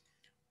curse.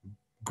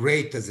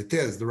 Great as it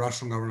is, the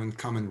Russian government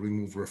come and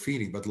remove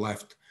graffiti, but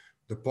left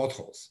the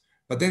potholes.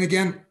 But then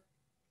again,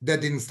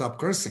 that didn't stop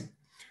cursing.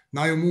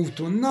 Now you move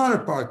to another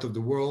part of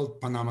the world,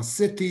 Panama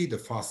City, the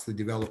fastly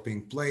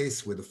developing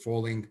place with the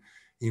falling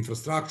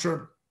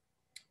infrastructure.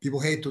 People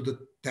hate to the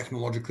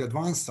technologically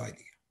advanced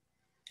idea.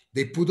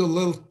 They put a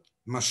little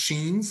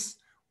machines,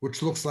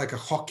 which looks like a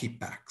hockey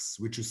packs,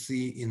 which you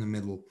see in the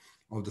middle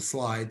of the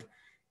slide,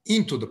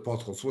 into the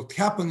potholes. What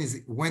happens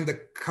is when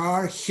the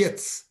car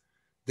hits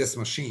this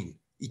machine,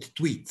 it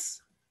tweets,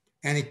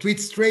 and it tweets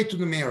straight to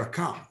the mayor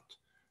account.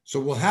 So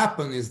what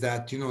happened is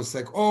that, it's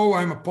like, oh,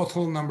 I'm a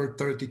pothole number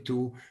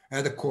 32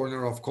 at the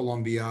corner of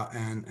Columbia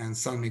and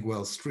San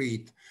Miguel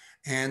Street.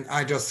 And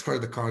I just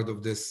heard the card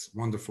of this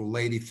wonderful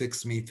lady,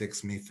 fix me,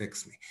 fix me,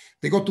 fix me.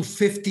 They go to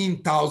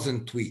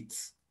 15,000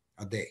 tweets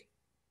a day.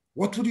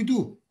 What would you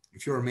do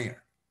if you're a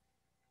mayor?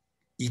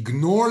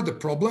 Ignore the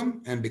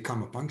problem and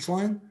become a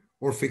punchline,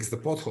 or fix the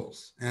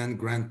potholes and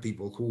grant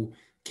people who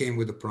came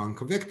with the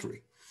prank a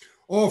victory?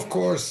 Of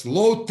course,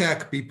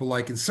 low-tech people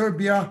like in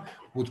Serbia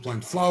would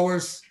plant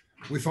flowers.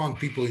 We found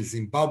people in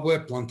Zimbabwe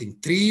planting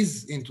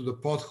trees into the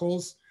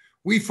potholes.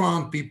 We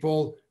found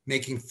people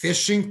making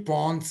fishing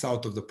ponds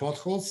out of the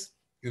potholes,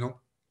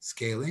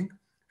 scaling.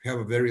 If you have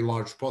a very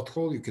large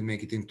pothole, you can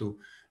make it into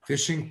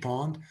fishing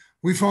pond.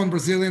 We found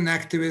Brazilian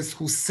activists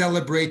who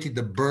celebrated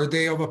the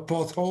birthday of a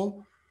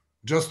pothole,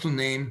 just to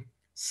name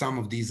some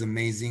of these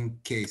amazing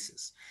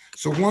cases.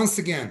 So once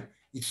again,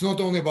 it's not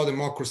only about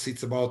democracy,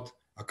 it's about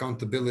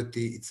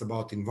accountability, it's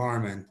about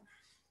environment.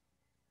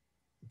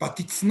 But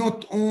it's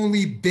not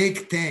only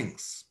big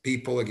things,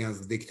 people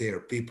against the dictator,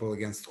 people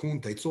against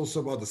junta, it's also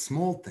about the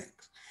small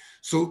things.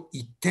 So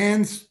it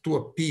tends to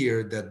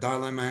appear that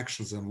dilemma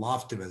actions and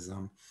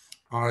loftivism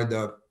are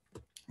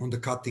on the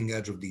cutting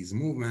edge of these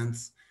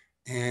movements,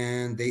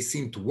 and they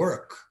seem to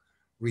work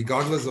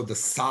regardless of the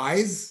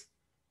size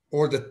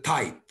or the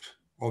type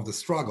of the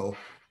struggle,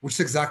 which is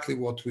exactly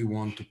what we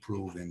want to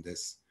prove in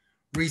this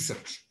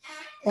research.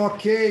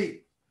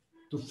 Okay,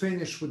 to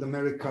finish with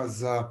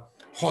America's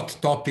hot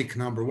topic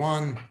number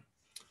one,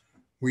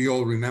 we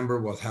all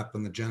remember what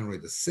happened on January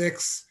the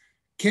 6th.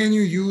 Can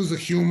you use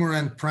humor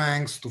and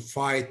pranks to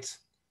fight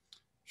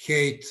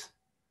hate,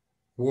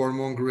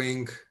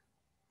 warmongering,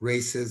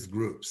 racist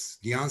groups?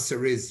 The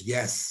answer is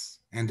yes.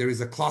 And there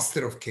is a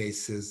cluster of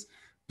cases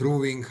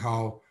proving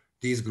how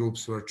these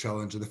groups were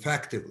challenged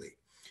effectively.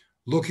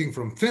 Looking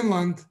from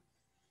Finland,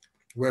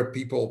 where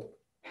people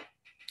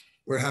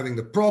were having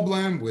the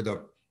problem with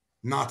a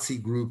Nazi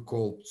group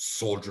called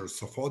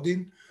Soldiers of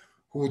Odin,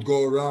 who would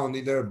go around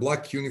in their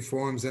black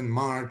uniforms and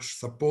march,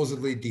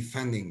 supposedly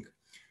defending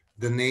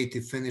the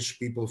native Finnish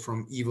people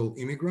from evil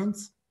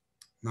immigrants.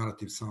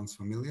 Narrative sounds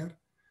familiar.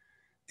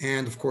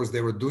 And of course,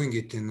 they were doing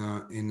it in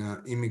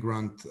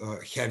immigrant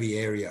heavy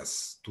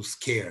areas to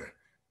scare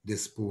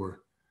these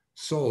poor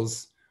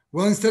souls.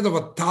 Well, instead of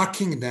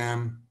attacking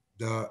them,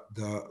 the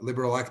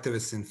liberal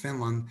activists in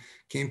Finland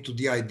came to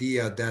the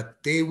idea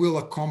that they will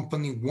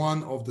accompany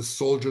one of the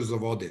soldiers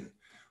of Odin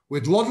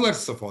with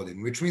Lodlers of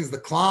Odin, which means the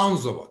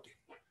clowns of Odin.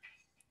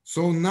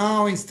 So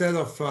now, instead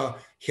of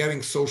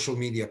having social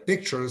media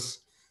pictures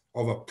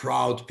of a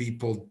proud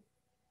people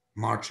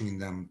marching in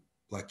them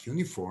black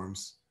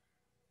uniforms,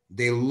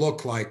 they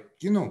look like,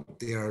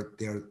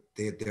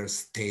 they're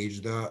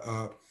staged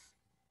a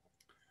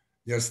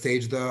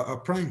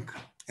prank.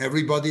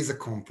 Everybody's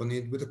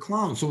accompanied with a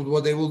clown. So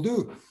what they will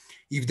do,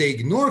 if they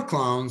ignore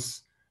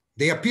clowns,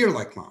 they appear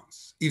like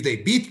clowns. If they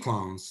beat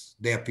clowns,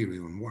 they appear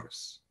even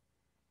worse.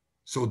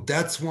 So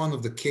that's one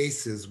of the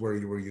cases where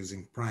you were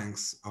using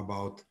pranks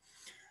about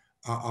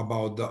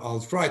the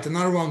alt-right.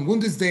 Another one,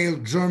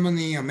 Bundesdale,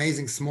 Germany,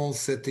 amazing small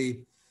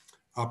city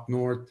up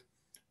north,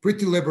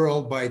 pretty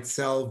liberal by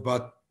itself,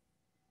 but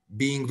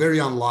being very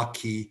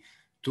unlucky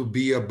to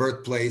be a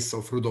birthplace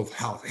of Rudolf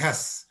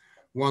Hess,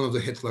 one of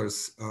the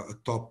Hitler's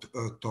top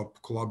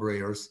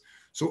collaborators.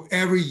 So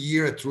every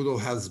year at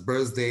Rudolf Hess'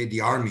 birthday,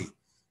 the army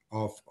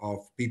of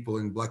people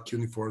in black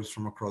uniforms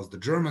from across the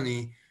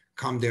Germany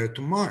come there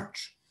to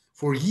march.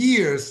 For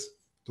years,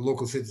 the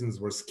local citizens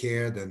were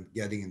scared and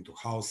getting into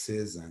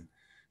houses and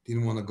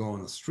didn't want to go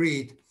on the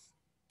street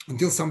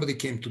until somebody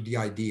came to the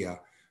idea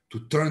to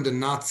turn the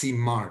Nazi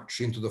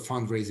march into the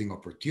fundraising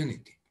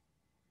opportunity.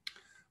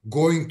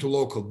 Going to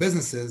local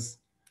businesses,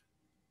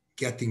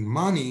 getting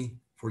money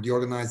for the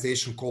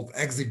organization called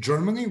Exit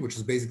Germany, which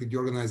is basically the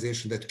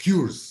organization that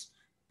cures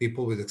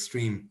people with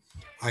extreme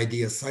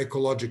ideas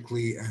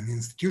psychologically and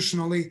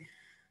institutionally.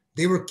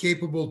 They were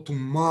capable to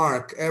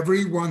mark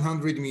every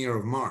 100 meters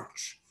of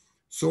march.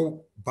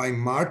 So by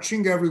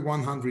marching every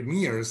 100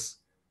 meters,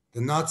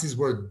 the Nazis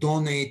were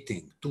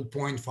donating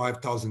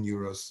 2,500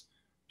 euros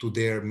to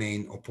their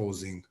main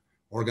opposing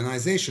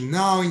organization.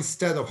 Now,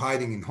 instead of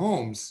hiding in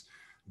homes,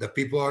 the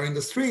people are in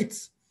the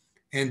streets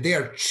and they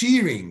are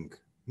cheering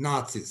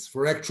Nazis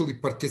for actually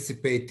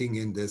participating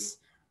in this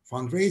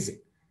fundraising.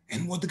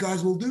 And what the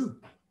guys will do?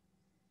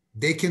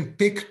 They can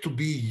pick to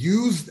be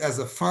used as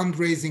a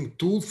fundraising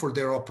tool for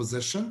their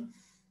opposition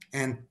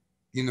and,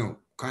 you know,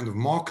 kind of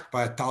mocked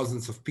by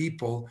thousands of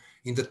people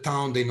in the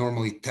town they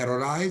normally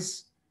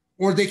terrorize,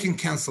 or they can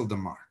cancel the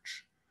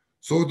march.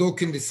 So they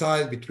can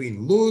decide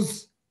between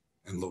lose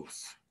and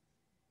lose.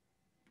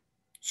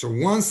 So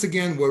once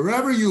again,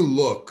 wherever you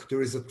look,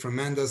 there is a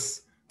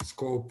tremendous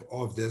scope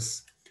of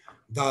this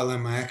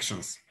dilemma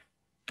actions.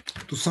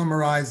 To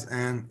summarize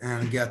and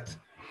get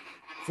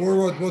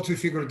forward, what we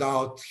figured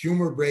out: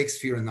 humor breaks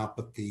fear and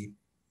apathy.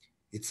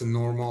 It's a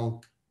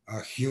normal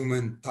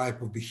human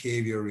type of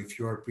behavior. If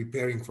you are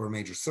preparing for a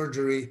major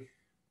surgery,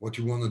 what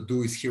you want to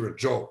do is hear a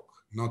joke,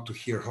 not to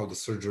hear how the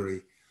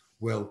surgery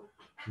will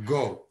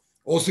go.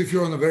 Also, if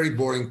you're on a very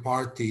boring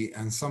party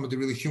and somebody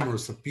really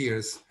humorous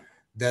appears,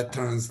 that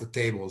turns the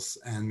tables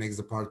and makes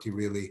the party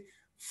really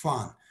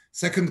fun.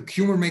 Second,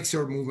 humor makes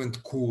your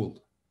movement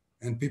cool.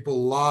 And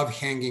people love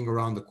hanging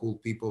around the cool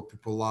people.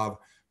 People love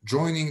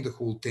joining the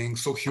cool thing.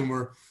 So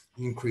humor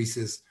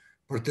increases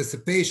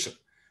participation.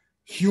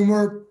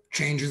 Humor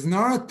changes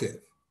narrative.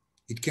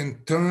 It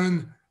can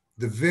turn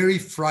the very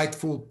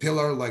frightful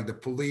pillar like the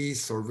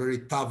police or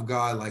very tough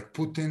guy like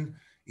Putin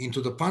into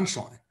the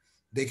punchline.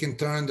 They can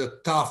turn the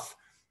tough,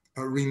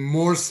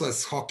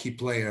 remorseless hockey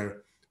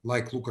player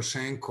like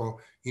Lukashenko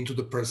into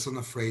the person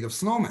afraid of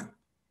snowmen.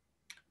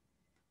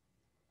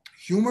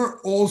 Humor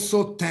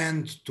also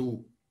tends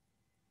to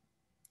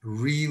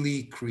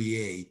really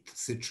create a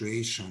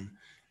situation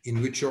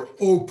in which your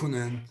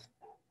opponent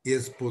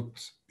is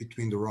put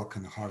between the rock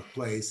and a hard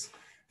place,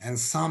 and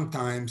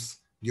sometimes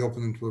the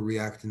opponent will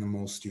react in the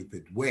most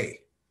stupid way.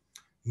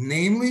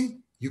 Namely,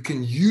 you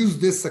can use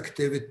this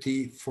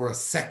activity for a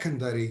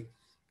secondary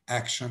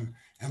action,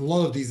 and a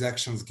lot of these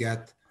actions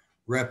get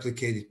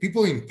replicated.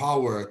 People in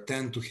power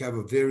tend to have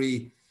a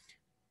very,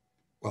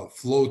 well,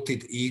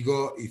 floated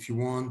ego, if you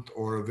want,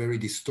 or a very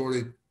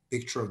distorted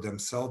picture of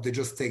themselves. They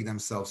just take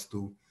themselves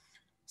too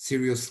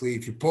seriously.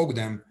 If you poke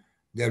them,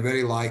 they're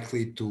very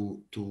likely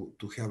to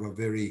have a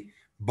very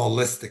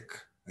ballistic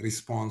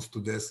response to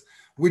this,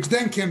 which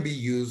then can be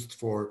used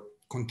for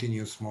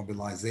continuous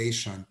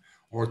mobilization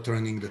or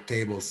turning the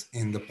tables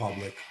in the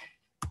public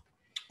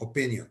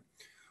opinion.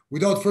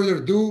 Without further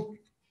ado,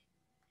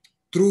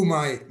 through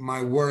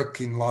my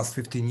work in the last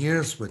 15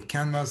 years with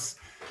Canvas,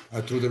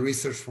 through the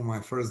research for my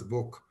first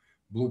book,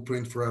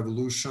 Blueprint for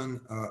Evolution,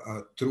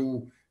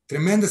 through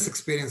tremendous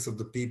experience of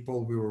the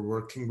people we were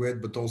working with,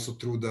 but also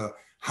through the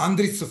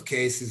hundreds of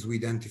cases we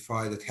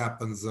identified that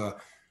happens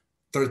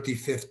 30,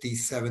 50,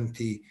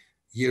 70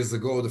 years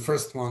ago. The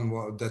first one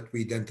that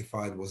we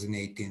identified was in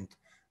 18th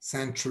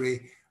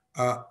century.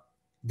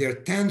 There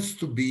tends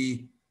to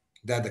be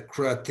that the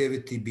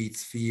creativity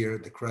beats fear,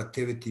 the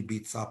creativity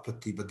beats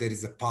apathy, but there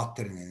is a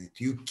pattern in it.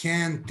 You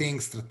can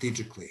think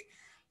strategically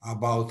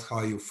about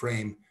how you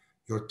frame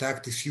your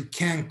tactics. You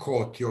can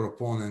caught your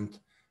opponent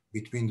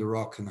between the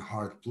rock and a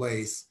hard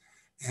place.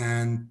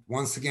 And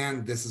once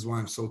again, this is why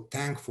I'm so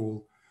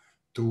thankful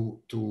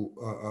to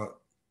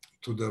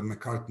the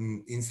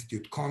McCourtney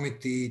Institute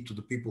Committee, to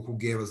the people who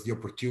gave us the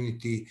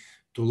opportunity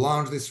to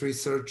launch this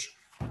research.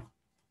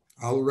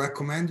 I will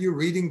recommend you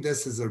reading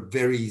this. Is a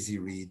very easy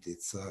read.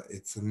 It's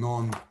a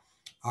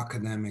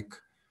non-academic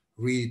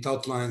read. It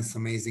outlines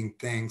amazing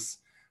things,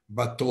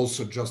 but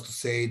also just to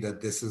say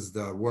that this is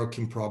the work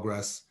in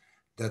progress,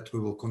 that we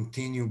will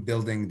continue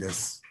building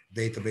this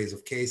database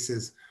of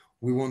cases.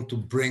 We want to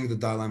bring the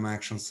dilemma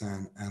actions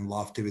and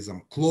law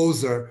activism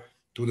closer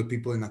to the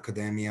people in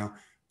academia,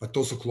 but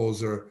also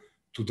closer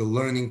to the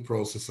learning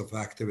process of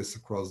activists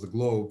across the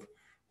globe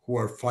who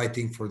are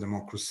fighting for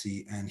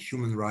democracy and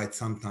human rights,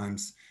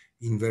 sometimes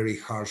in very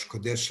harsh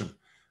condition.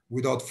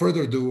 Without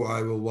further ado,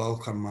 I will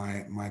welcome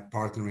my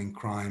partner in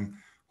crime,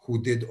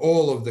 who did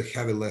all of the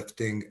heavy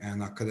lifting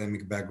and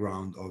academic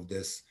background of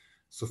this,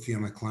 Sophia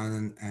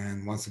McClennen,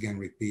 and once again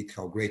repeat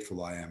how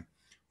grateful I am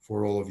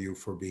for all of you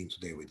for being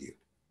today with you.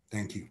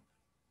 Thank you.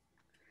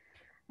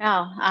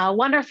 Oh,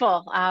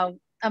 wonderful.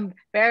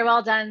 Very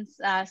well done,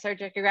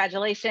 Srdja.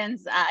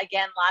 Congratulations.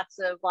 Again,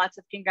 lots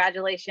of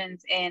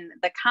congratulations in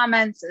the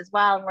comments as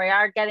well. We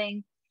are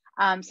getting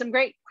some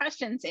great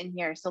questions in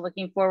here. So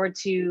looking forward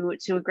to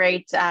a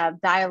great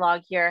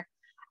dialogue here.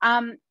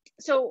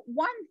 So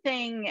one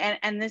thing,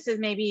 and this is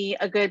maybe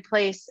a good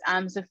place,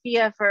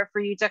 Sophia, for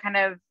you to kind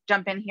of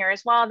jump in here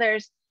as well.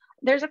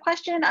 There's a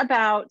question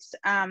about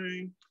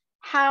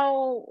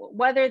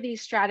whether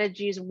these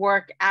strategies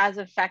work as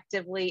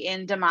effectively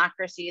in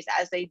democracies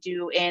as they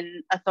do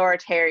in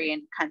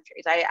authoritarian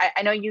countries.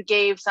 I know you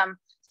gave some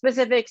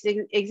specific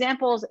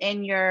examples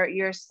in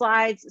your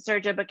slides,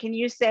 Srdja, but can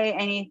you say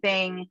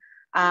anything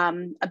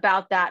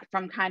about that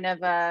from kind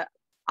of a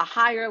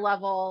higher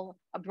level,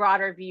 a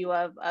broader view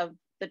of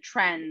the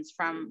trends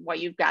from what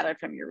you've gathered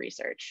from your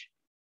research?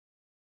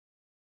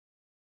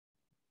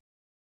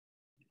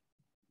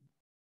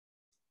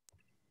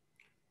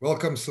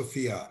 Welcome,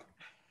 Sophia.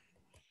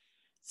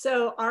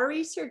 So our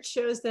research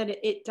shows that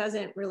it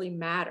doesn't really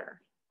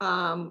matter.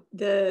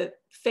 The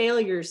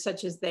failures,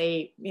 such as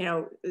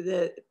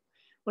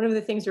one of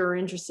the things we were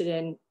interested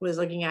in was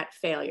looking at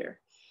failure.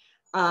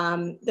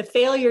 The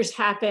failures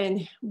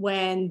happen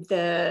when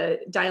the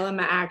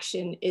dilemma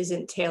action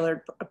isn't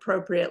tailored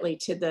appropriately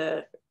to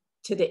the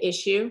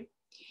issue.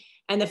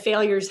 And the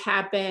failures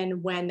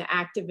happen when the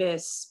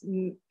activists,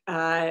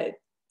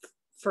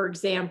 for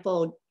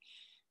example,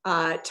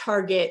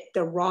 target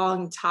the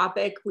wrong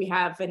topic. We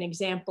have an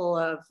example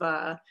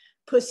of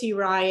Pussy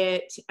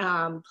Riot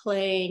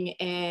playing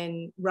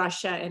in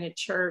Russia in a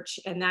church,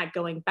 and that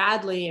going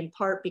badly in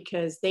part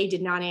because they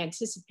did not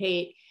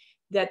anticipate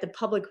that the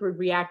public would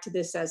react to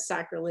this as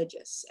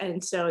sacrilegious.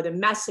 And so the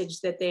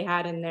message that they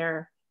had in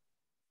their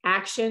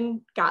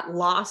action got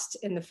lost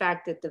in the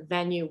fact that the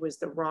venue was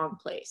the wrong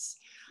place.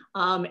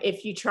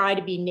 If you try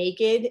to be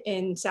naked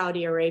in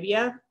Saudi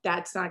Arabia,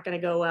 that's not going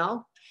to go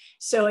well.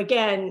 So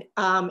again,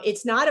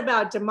 it's not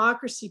about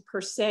democracy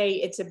per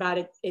se. It's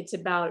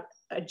about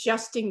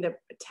adjusting the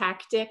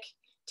tactic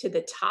to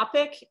the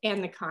topic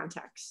and the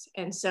context.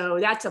 And so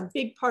that's a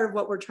big part of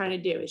what we're trying to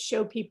do, is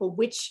show people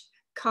which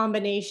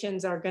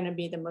combinations are going to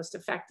be the most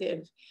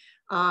effective,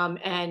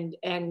 and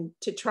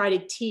to try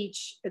to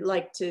teach,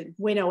 like to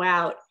winnow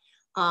out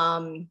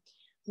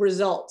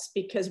results,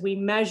 because we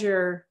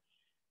measured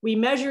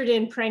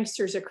in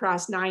Pranksters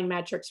across 9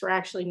 metrics. We're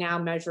actually now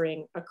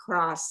measuring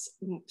across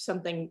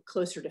something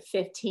closer to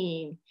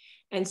 15.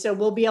 And so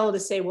we'll be able to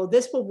say, well,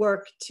 this will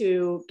work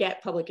to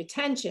get public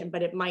attention,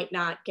 but it might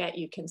not get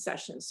you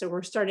concessions. So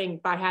we're starting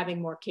by having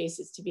more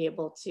cases to be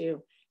able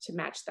to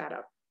match that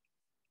up.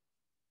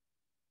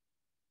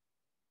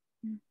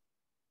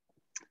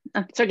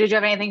 So did you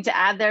have anything to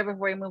add there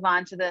before we move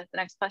on to the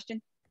next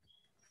question?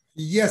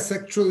 Yes,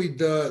 actually,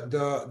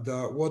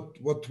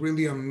 what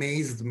really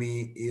amazed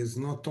me is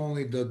not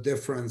only the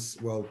difference.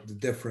 Well,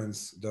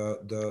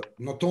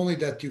 not only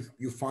that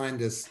you find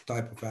this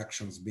type of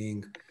actions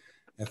being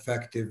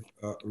effective,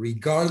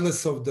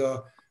 regardless of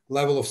the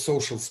level of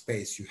social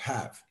space you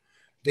have.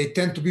 They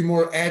tend to be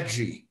more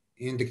edgy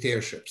in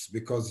dictatorships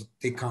because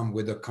they come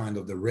with a kind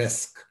of the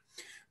risk,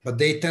 but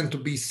they tend to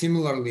be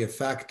similarly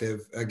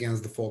effective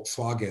against the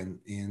Volkswagen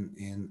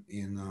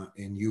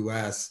in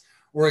US,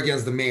 or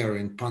against the mayor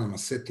in Panama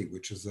City,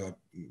 which is a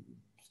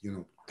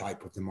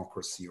type of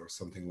democracy or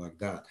something like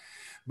that.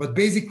 But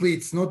basically,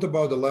 it's not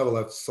about the level,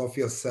 as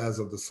Sophia says,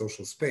 of the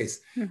social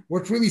space.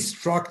 What really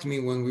struck me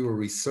when we were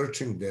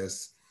researching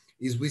this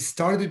is we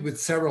started with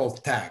several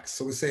tags.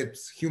 So we say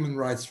it's human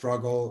rights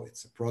struggle,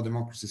 it's a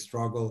pro-democracy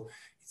struggle,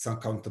 it's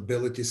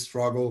accountability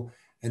struggle,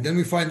 and then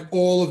we find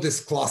all of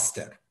this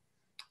cluster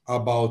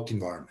about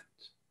environment.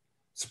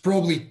 It's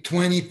probably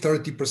 20,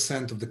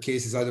 30% of the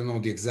cases. I don't know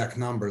the exact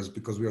numbers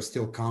because we are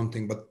still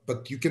counting,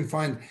 but you can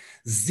find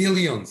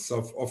zillions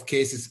of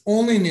cases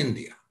only in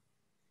India.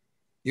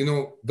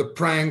 The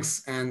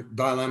pranks and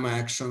dilemma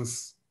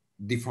actions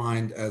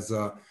defined as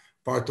a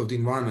part of the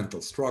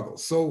environmental struggle.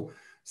 So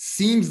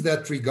seems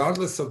that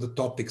regardless of the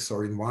topics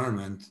or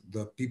environment,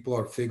 the people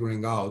are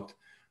figuring out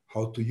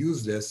how to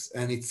use this.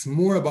 And it's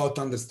more about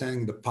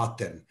understanding the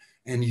pattern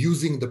and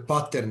using the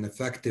pattern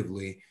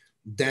effectively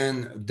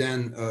than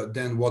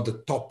what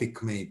the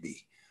topic may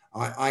be.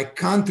 I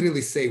can't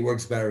really say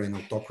works better in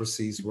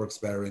autocracies, works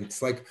better in,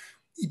 it's like,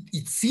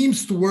 it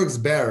seems to works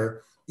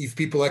better if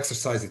people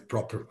exercise it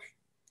properly,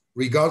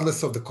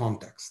 regardless of the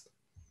context.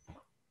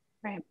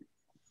 Right.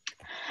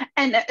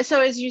 And so,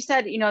 as you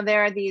said,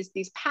 there are these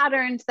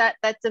patterns that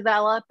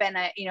develop, and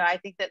I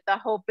think that the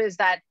hope is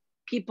that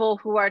people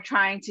who are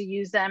trying to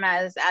use them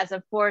as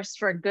a force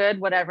for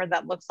good, whatever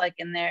that looks like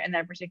in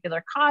their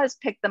particular cause,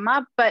 pick them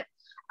up. But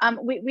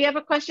we have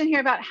a question here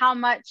about how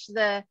much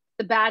the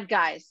bad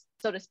guys,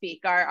 so to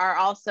speak, are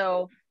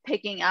also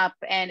picking up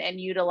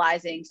and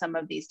utilizing some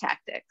of these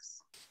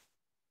tactics.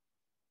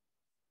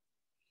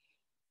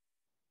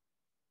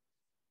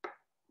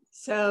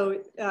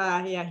 So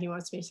yeah, he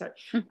wants me to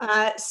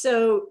start.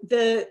 So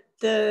the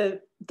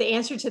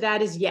answer to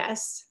that is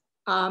yes,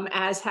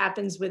 as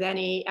happens with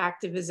any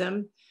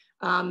activism.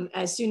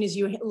 As soon as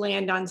you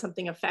land on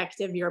something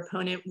effective, your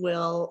opponent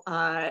will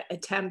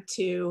attempt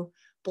to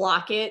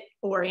block it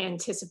or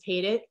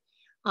anticipate it.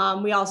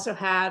 We also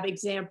have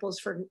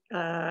examples from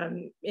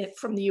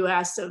the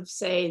US of,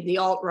 say, the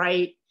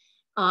alt-right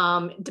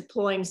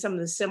deploying some of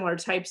the similar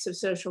types of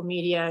social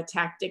media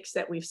tactics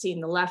that we've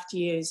seen the left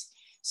use.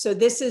 So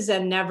this is a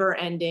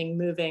never-ending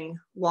moving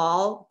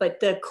wall, but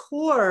the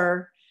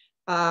core,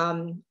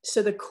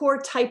 so the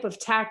core type of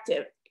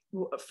tactic,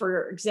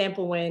 for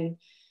example, when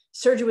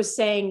Srdja was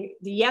saying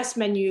the yes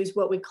men use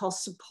what we call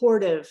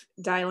supportive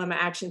dilemma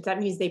actions. That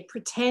means they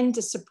pretend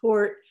to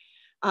support,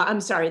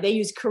 they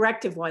use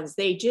corrective ones.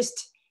 They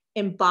just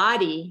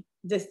embody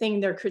the thing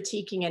they're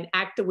critiquing and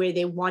act the way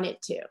they want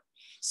it to.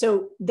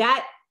 So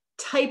that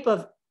type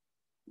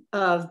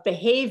of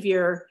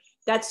behavior,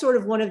 that's sort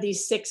of one of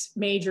these 6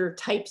 major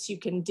types you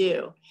can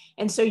do.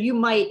 And so you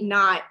might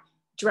not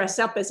dress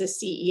up as a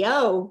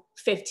CEO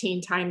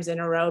 15 times in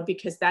a row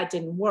because that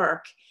didn't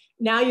work.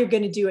 Now you're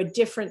going to do a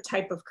different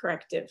type of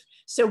corrective.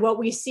 So what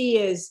we see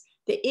is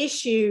The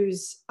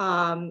issues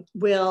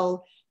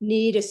will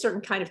need a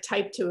certain kind of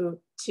type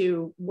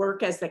to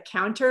work as the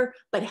counter,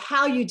 but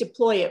how you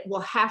deploy it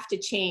will have to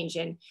change.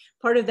 And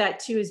part of that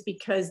too is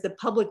because the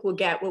public will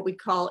get what we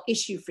call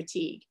issue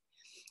fatigue.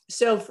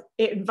 So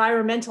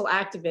environmental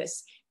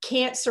activists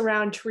can't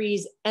surround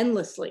trees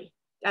endlessly.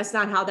 That's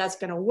not how that's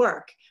going to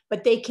work,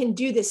 but they can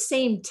do the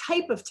same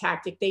type of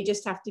tactic. They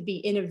just have to be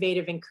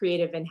innovative and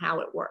creative in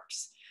how it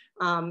works.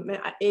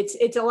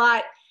 It's a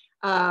lot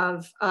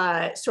of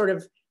sort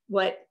of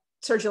what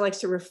Srdja likes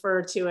to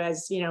refer to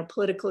as, you know,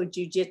 political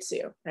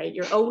jujitsu, right?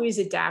 You're always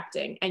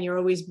adapting and you're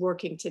always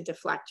working to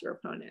deflect your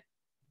opponent.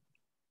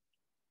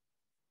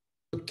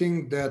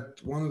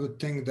 One of the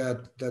things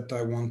that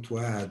I want to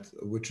add,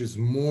 which is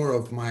more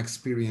of my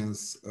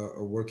experience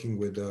working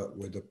with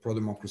the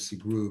pro-democracy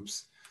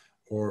groups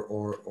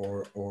or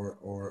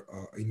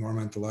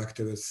environmental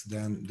activists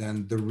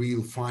than the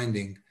real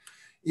finding,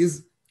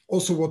 is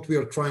also what we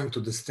are trying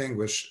to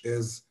distinguish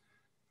is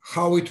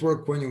how it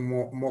works when you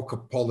mock a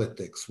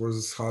politics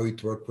versus how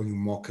it works when you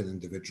mock an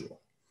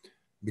individual.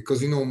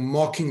 Because, you know,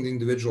 mocking the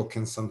individual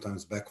can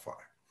sometimes backfire.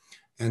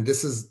 And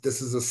this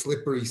is a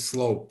slippery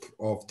slope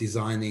of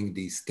designing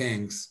these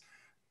things.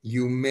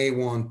 You may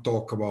want to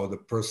talk about the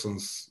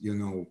person's, you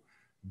know,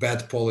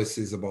 bad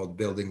policies about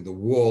building the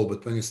wall,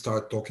 but when you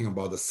start talking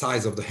about the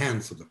size of the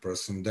hands of the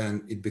person,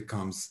 then it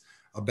becomes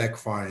a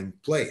backfiring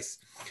place.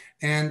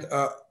 And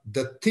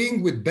the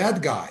thing with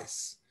bad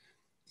guys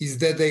is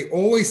that they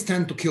always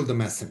tend to kill the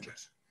messenger.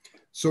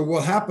 So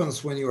what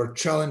happens when you are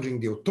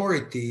challenging the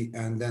authority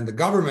and then the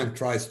government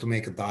tries to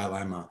make a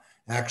dilemma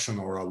action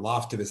or a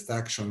loftivist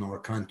action or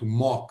kind to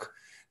mock,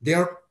 they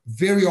are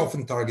very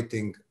often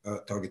targeting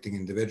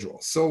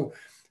individuals. So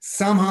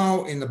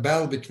somehow in the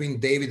battle between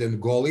David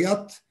and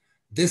Goliath,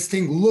 this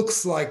thing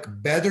looks like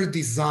better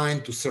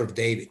designed to serve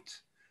David.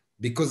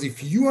 Because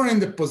if you are in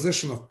the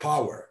position of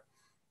power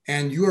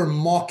and you are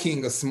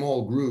mocking a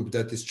small group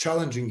that is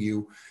challenging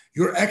you,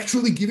 you're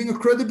actually giving a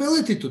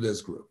credibility to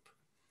this group.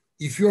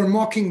 If you're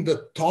mocking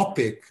the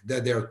topic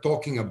that they're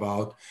talking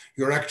about,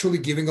 you're actually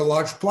giving a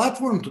large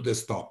platform to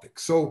this topic.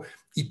 So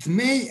it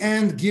may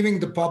end giving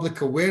the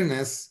public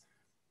awareness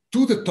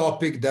to the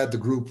topic that the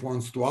group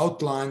wants to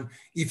outline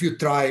if you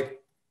try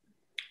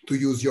to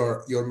use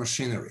your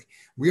machinery.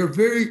 We are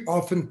very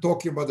often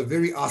talking about the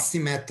very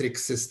asymmetric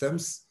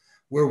systems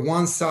where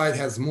one side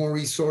has more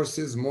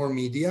resources, more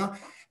media.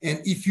 And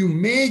if you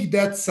make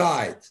that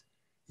side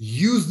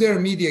use their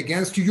media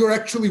against you, you're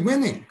actually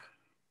winning.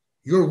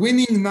 You're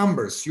winning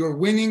numbers, you're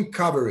winning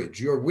coverage,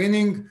 you're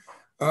winning,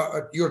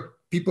 your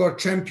people are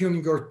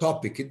championing your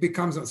topic. It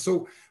becomes,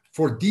 so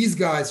for these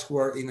guys who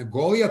are in a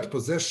Goliath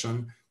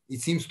position, it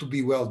seems to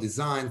be well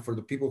designed. For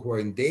the people who are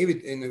in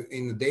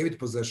the David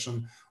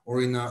position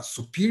or in a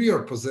superior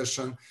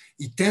position,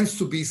 it tends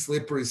to be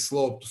slippery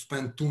slope to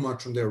spend too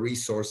much on their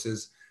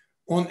resources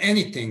on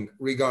anything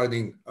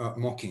regarding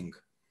mocking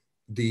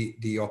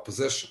the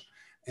opposition.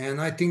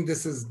 And I think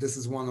this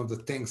is one of the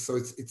things. So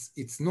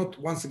it's not,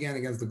 once again,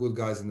 against the good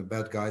guys and the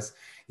bad guys.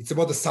 It's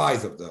about the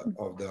size of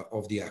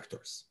the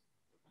actors.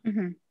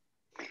 Mm-hmm.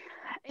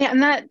 Yeah,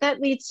 and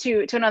that leads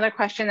to another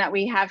question that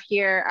we have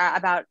here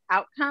about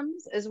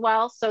outcomes as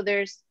well. So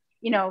there's,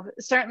 you know,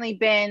 certainly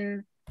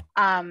been,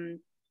 I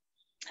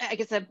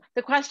guess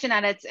the question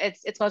at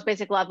its most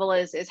basic level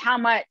is how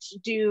much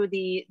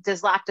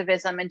does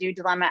loftivism and do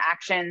dilemma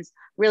actions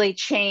really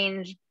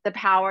change the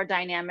power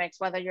dynamics,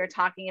 whether you're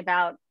talking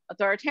about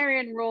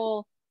authoritarian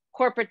rule,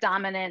 corporate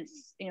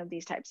dominance, you know,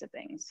 these types of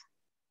things?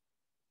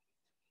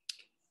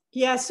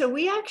 Yeah, so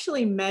we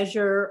actually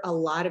measure a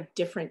lot of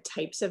different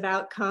types of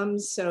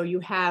outcomes. So you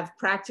have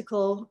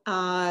practical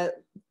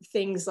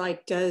things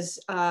like, does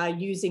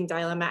using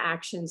dilemma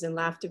actions and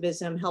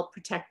loftivism help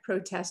protect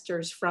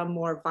protesters from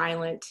more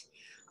violent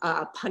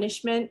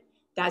punishment?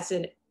 That's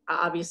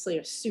obviously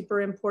a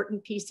super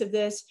important piece of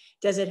this.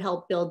 Does it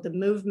help build the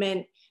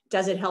movement?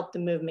 Does it help the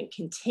movement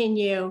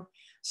continue?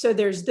 So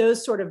there's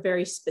those sort of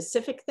very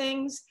specific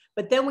things,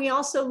 but then we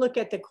also look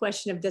at the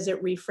question of, does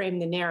it reframe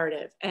the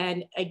narrative?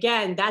 And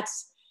again,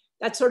 that's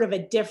sort of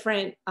a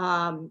different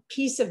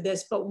piece of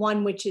this, but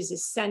one which is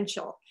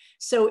essential.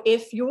 So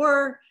if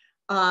your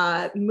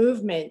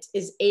movement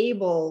is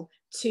able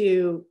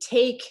to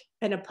take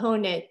an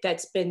opponent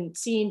that's been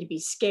seen to be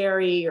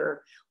scary,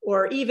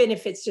 or even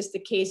if it's just the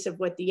case of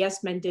what the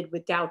Yes Men did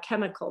with Dow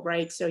Chemical,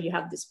 right? So you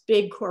have this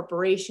big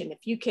corporation, if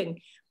you can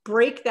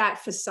break that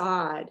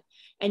facade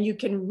and you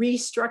can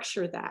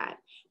restructure that,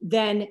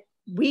 then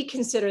we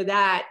consider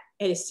that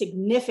a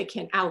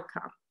significant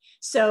outcome.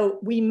 So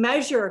we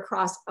measure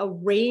across a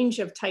range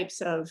of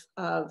types of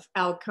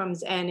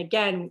outcomes. And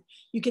again,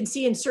 you can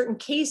see in certain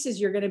cases,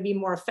 you're going to be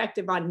more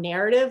effective on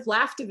narrative.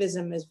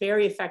 Loftivism is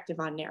very effective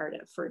on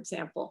narrative, for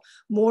example,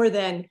 more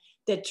than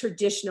the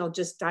traditional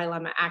just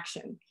dilemma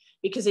action,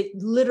 because it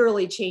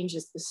literally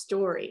changes the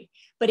story.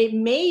 But it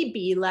may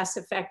be less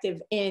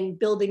effective in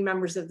building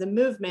members of the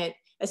movement,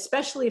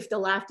 especially if the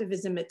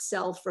loftivism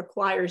itself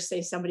requires,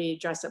 say, somebody to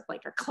dress up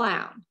like a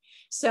clown.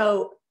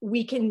 So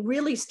we can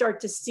really start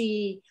to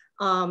see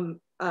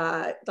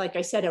like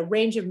I said, a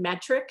range of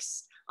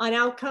metrics on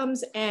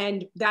outcomes.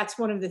 And that's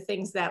one of the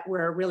things that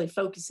we're really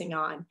focusing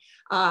on.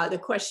 The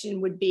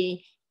question would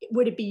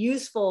it be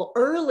useful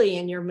early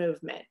in your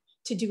movement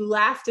to do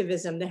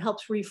laftivism that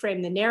helps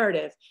reframe the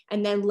narrative,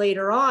 and then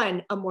later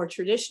on a more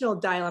traditional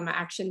dilemma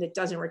action that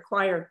doesn't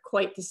require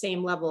quite the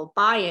same level of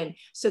buy-in,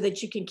 so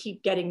that you can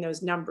keep getting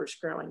those numbers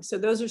growing. So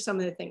those are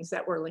some of the things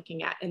that we're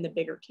looking at in the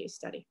bigger case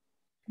study.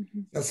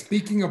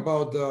 Speaking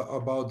about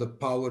the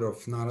power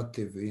of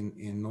narrative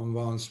in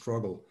nonviolent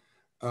struggle,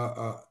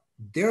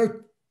 there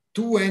are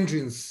two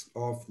engines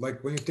of,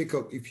 like, when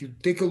if you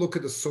take a look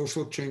at the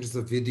social change as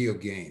a video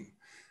game,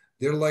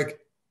 there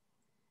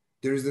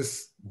is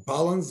this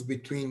balance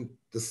between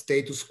the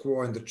status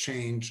quo and the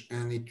change,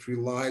 and it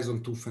relies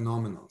on two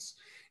phenomena.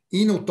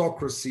 In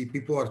autocracy,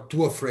 people are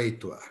too afraid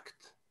to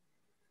act.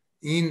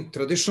 In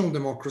traditional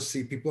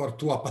democracy, people are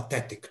too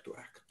apathetic to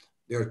act.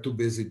 They are too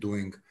busy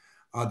doing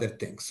other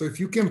things. So if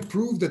you can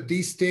prove that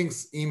these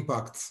things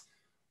impacts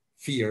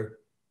fear,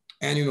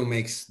 and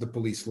makes the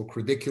police look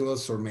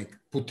ridiculous, or make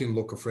Putin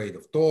look afraid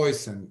of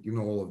toys, and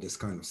all of this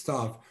kind of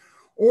stuff,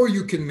 or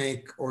you can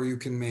make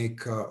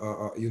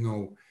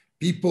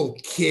people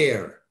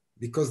care,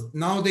 because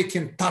now they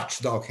can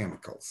touch Dow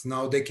Chemicals,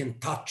 now they can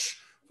touch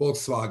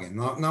Volkswagen,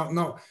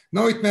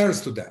 now it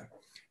matters to them.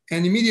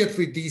 And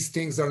immediately these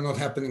things are not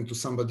happening to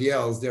somebody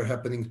else, they're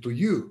happening to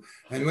you.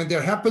 And when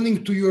they're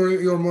happening to you,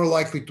 you're more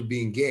likely to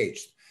be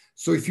engaged.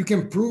 So if you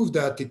can prove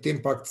that it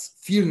impacts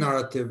fear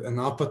narrative and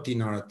apathy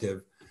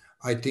narrative,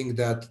 I think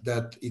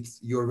that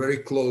you're very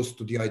close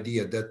to the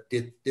idea that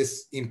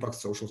this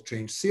impacts social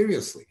change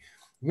seriously.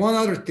 One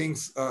other thing,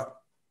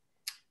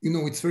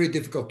 it's very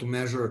difficult to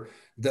measure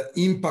the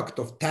impact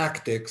of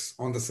tactics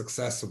on the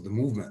success of the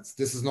movements.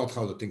 This is not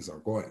how the things are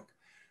going.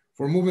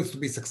 For movements to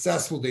be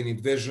successful, they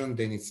need vision,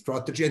 they need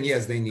strategy, and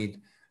yes, they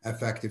need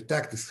effective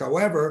tactics.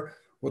 However,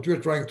 what we're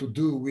trying to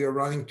do, we are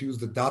running to use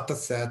the data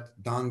set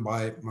done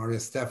by Maria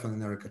Stefan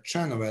and Erica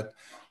Chenovet,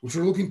 which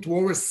are looking to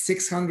over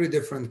 600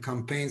 different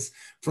campaigns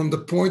from the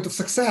point of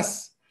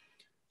success.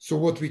 So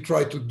what we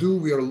try to do,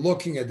 we are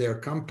looking at their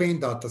campaign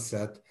data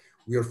set.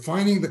 We are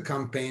finding the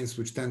campaigns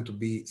which tend to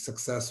be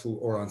successful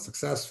or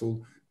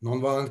unsuccessful,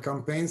 nonviolent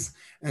campaigns,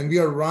 and we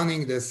are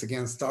running this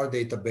against our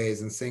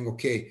database and saying,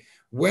 okay,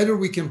 whether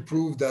we can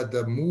prove that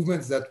the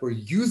movements that were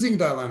using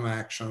dilemma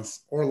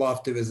actions or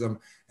laftivism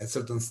at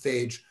certain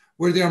stage,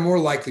 where they are more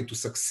likely to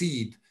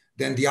succeed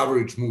than the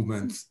average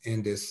movements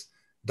in this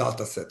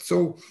data set.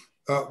 So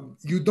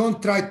you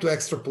don't try to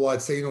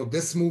extrapolate, say,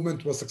 this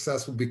movement was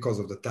successful because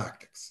of the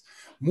tactics.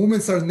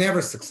 Movements are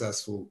never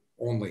successful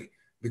only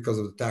because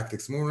of the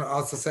tactics. Movements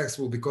are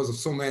successful because of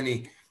so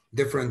many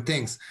different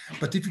things.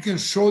 But if you can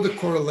show the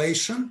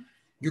correlation,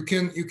 you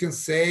can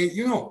say,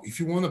 if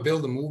you want to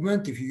build a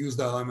movement, if you use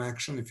dilemma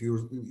action, if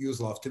you use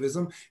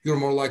laftivism, you're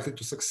more likely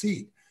to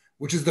succeed,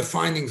 which is the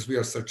findings we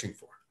are searching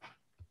for.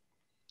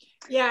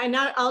 Yeah, and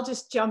I'll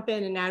just jump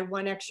in and add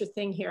one extra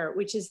thing here,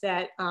 which is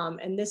that,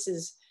 and this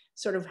is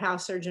sort of how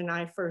Srdja and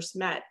I first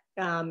met,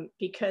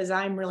 because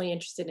I'm really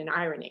interested in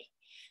irony.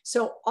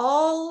 So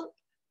all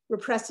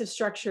repressive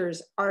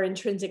structures are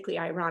intrinsically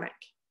ironic.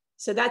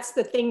 So that's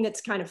the thing that's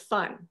kind of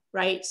fun,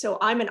 right? So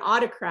I'm an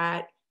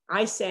autocrat.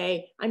 I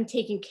say, I'm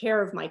taking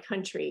care of my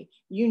country.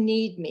 You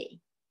need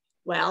me.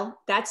 Well,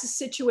 that's a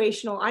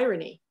situational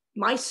irony.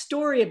 My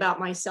story about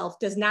myself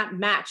does not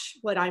match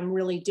what I'm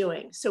really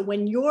doing. So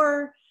when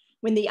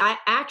the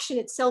action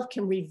itself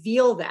can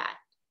reveal that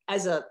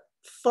as a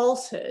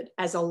falsehood,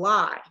 as a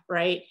lie,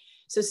 right?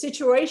 So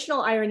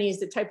situational irony is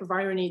the type of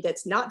irony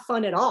that's not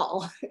fun at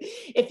all.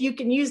 If you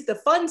can use the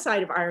fun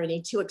side of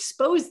irony to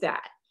expose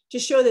that, to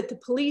show that the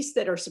police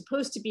that are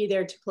supposed to be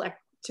there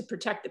to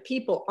protect the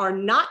people are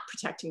not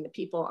protecting the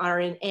people,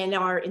 and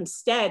are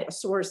instead a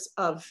source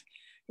of,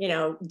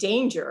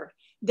 danger,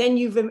 then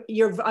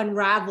you've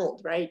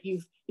unraveled, right?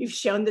 You've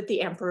shown that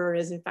the emperor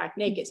is in fact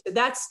naked. So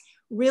that's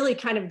really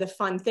kind of the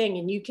fun thing.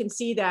 And you can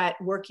see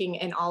that working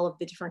in all of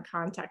the different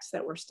contexts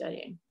that we're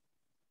studying.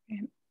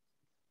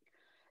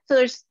 So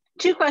there's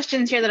two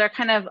questions here that are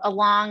kind of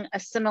along a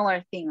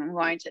similar theme. I'm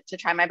going to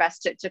try my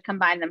best to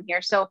combine them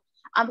here. So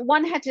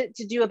one had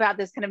to do about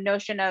this kind of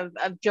notion of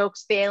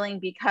jokes failing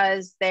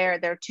because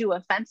they're too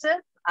offensive,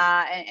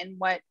 and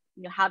what,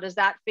 how does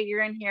that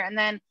figure in here? And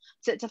then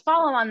to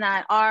follow on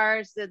that,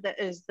 ours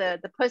is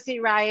the Pussy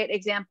Riot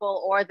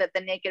example, or the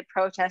naked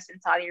protest in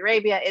Saudi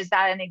Arabia. Is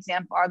that an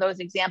example? Are those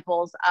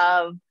examples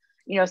of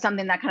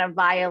something that kind of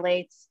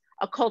violates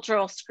a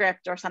cultural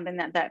script, or something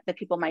that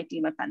people might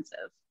deem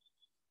offensive?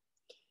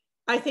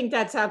 I think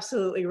that's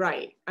absolutely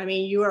right. I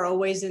mean, you are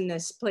always in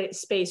this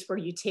space where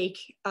you take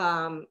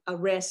a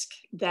risk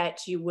that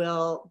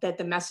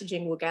the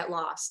messaging will get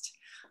lost.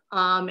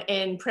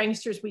 In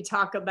Pranksters, we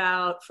talk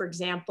about, for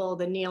example,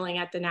 the kneeling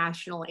at the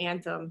national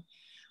anthem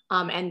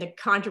and the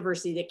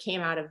controversy that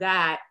came out of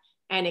that,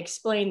 and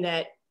explain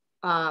that,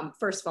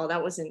 first of all,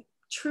 that wasn't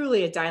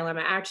truly a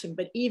dilemma action,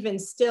 but even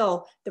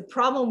still, the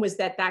problem was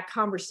that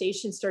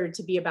conversation started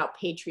to be about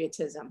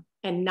patriotism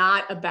and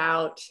not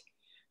about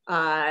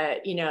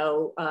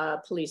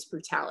police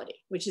brutality,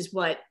 which is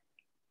what,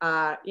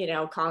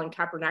 Colin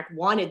Kaepernick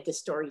wanted the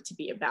story to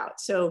be about.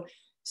 So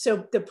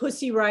the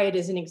Pussy Riot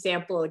is an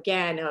example,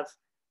 again, of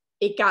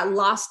it got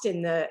lost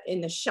in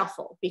the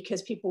shuffle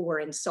because people were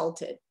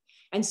insulted.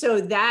 And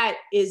so that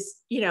is,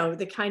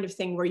 the kind of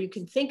thing where you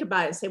can think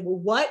about it and say, well,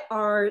 what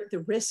are the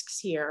risks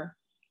here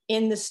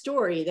in the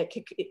story that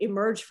could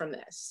emerge from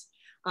this?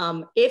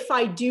 If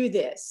I do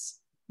this,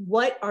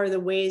 what are the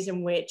ways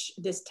in which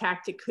this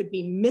tactic could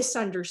be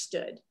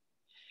misunderstood?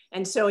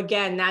 And so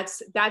again,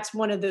 that's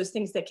one of those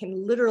things that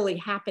can literally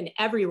happen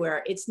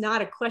everywhere. It's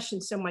not a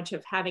question so much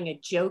of having a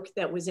joke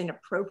that was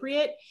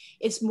inappropriate.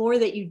 It's more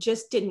that you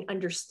just didn't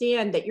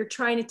understand that you're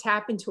trying to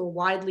tap into a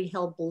widely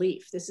held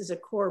belief. This is a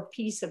core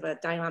piece of a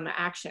dilemma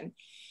action.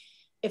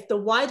 If the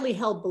widely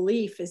held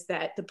belief is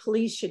that the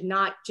police should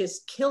not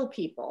just kill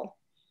people,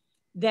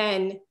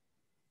 then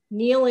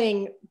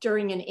kneeling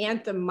during an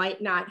anthem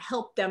might not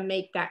help them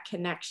make that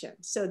connection.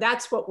 So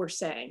that's what we're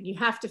saying. You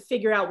have to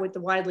figure out what the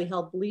widely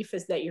held belief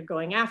is that you're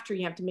going after.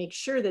 You have to make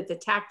sure that the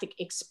tactic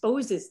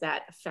exposes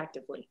that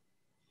effectively.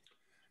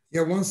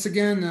 Yeah, once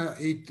again,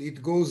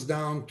 it goes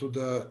down to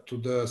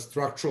the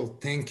structural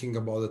thinking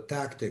about the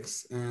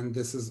tactics. And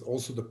this is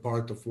also the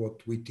part of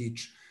what we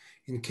teach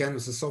in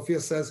Canvas. As Sophia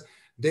says,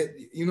 that,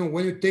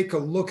 when you take a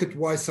look at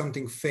why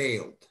something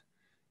failed,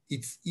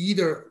 it's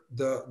either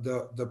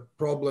the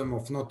problem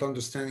of not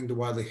understanding the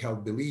widely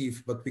held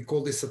belief, but we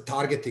call this a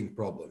targeting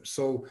problem.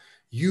 So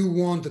you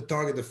want to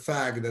target the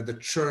fact that the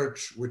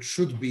church, which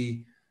should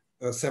be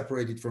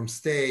separated from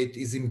state,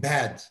 is in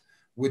bed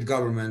with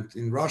government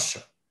in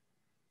Russia.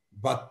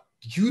 But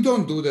you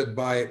don't do that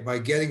by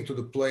getting to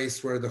the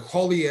place where the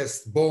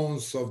holiest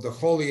bones of the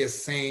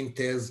holiest saint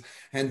is,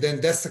 and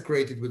then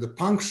desecrate it with a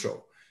punk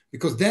show,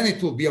 because then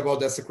it will be about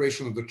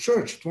desecration of the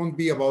church. It won't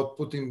be about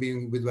Putin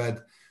being with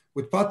bed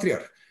with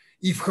patriarch.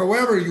 If,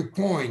 however, you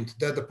point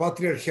that the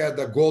patriarch had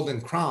a golden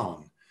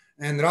crown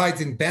and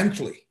rides in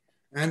Bentley,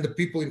 and the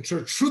people in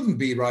church shouldn't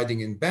be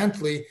riding in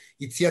Bentley,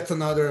 it's yet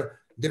another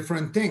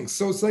different thing.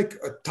 So it's like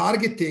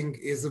targeting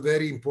is a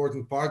very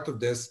important part of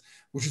this,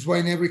 which is why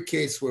in every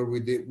case where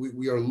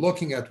we're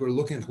looking at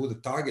who the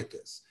target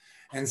is.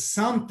 And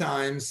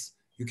sometimes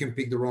you can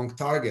pick the wrong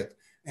target,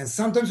 and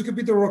sometimes you can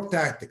pick the wrong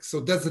tactic.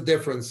 So that's the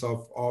difference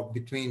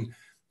between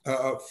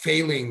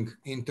failing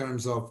in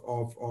terms of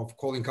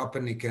Colin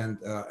Kaepernick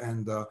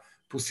and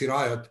Pussy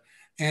Riot,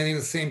 and in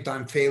the same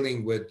time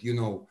failing with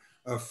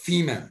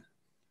female,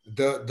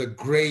 the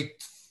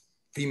great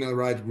female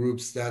rights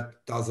groups that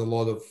does a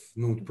lot of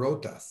nude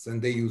protests,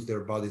 and they use their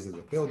bodies as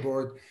a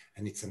billboard,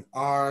 and it's an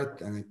art,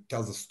 and it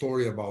tells a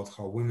story about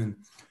how women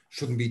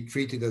shouldn't be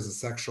treated as a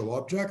sexual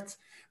object.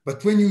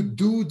 But when you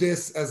do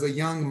this as a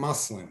young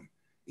Muslim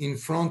in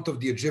front of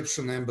the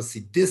Egyptian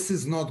embassy, this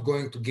is not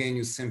going to gain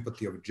you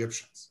sympathy of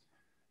Egyptians.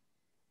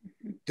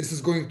 This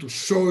is going to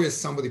show you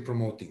somebody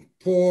promoting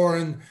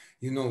porn,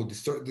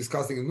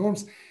 discussing the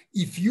norms.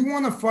 If you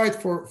want to fight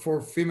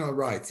for female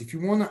rights, if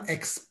you want to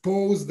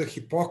expose the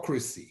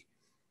hypocrisy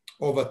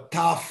of a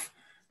tough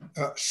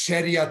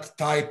Shariat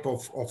type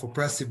of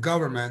oppressive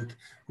government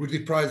who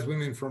deprives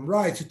women from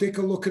rights, you take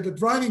a look at the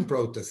driving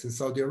protests in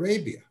Saudi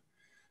Arabia.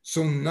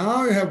 So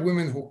now you have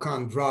women who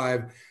can't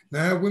drive.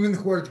 Now you have women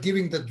who are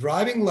giving the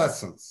driving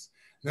lessons.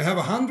 Now you have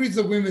hundreds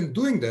of women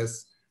doing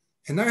this.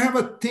 And now you have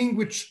a thing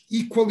which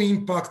equally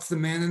impacts the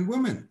men and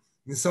women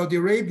in Saudi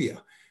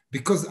Arabia.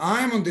 Because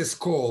I'm on this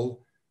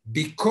call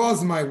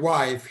because my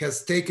wife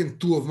has taken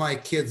 2 of my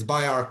kids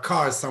by our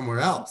car somewhere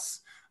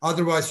else.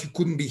 Otherwise, you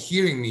couldn't be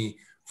hearing me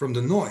from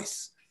the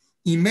noise.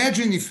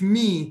 Imagine if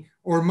me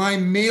or my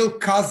male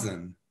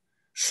cousin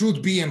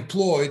should be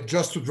employed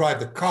just to drive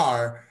the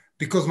car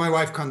because my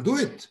wife can't do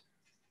it.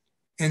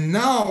 And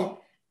now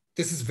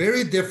this is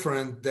very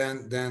different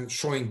than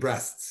showing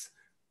breasts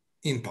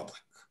in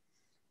public.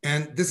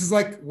 And this is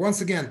like,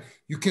 once again,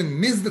 you can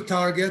miss the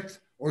target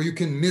or you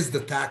can miss the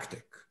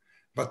tactic.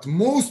 But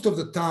most of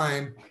the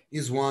time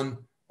is one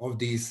of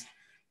these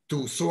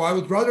two. So I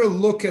would rather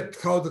look at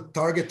how the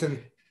target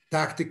and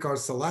tactic are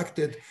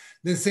selected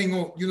than saying,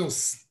 oh,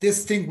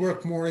 this thing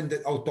worked more in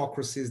the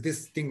autocracies,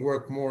 this thing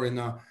worked more in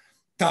a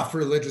tough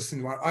religious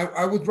environment.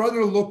 I would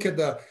rather look at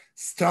the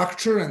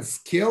structure and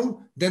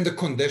skill than the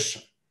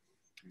condition.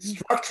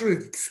 Structure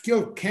and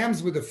skill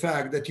comes with the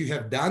fact that you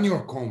have done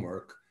your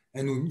homework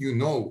and you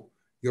know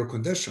your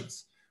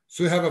conditions.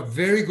 So you have a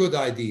very good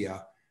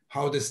idea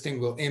how this thing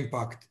will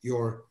impact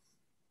your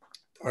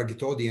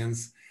target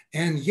audience.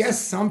 And yes,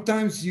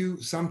 sometimes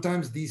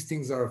these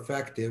things are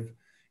effective,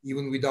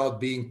 even without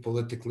being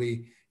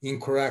politically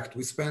incorrect.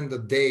 We spend a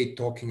day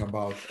talking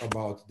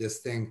about this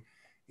thing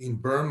in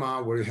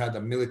Burma, where you had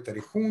a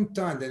military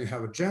junta and then you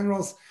have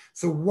generals.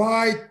 So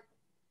why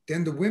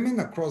then the women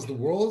across the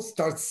world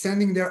start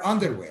sending their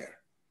underwear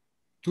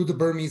to the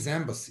Burmese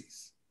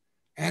embassies?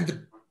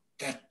 And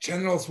that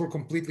generals were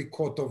completely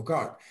caught off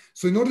guard.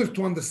 So in order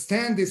to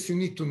understand this, you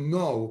need to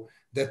know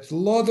that a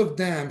lot of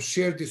them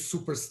share this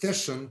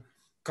superstition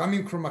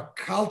coming from a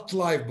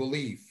cult-like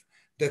belief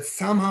that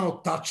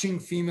somehow touching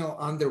female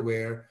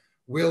underwear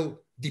will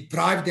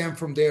deprive them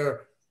from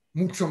their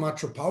mucho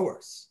macho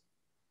powers.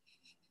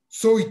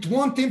 So it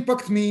won't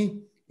impact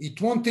me. It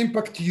won't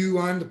impact you.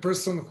 I'm the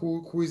person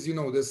who is, you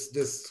know,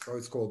 this how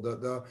it's called,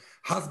 the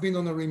husband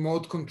on a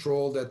remote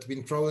control that's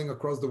been traveling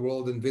across the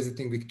world and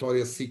visiting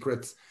Victoria's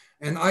Secrets.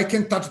 And I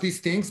can touch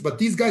these things, but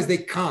these guys, they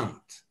can't.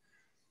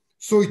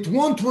 So it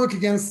won't work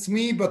against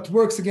me, but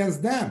works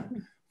against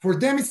them. For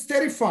them, it's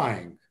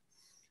terrifying.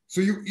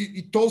 So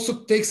it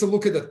also takes a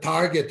look at the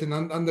target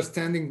and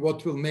understanding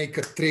what will make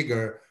a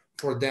trigger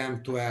for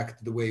them to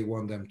act the way you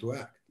want them to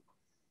act.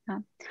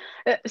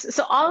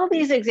 So all of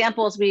these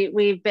examples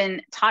we've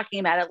been talking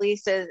about, at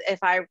least as if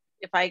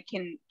I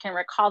can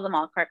recall them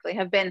all correctly,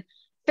 have been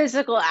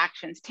physical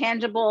actions,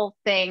 tangible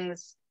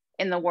things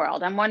in the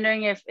world. I'm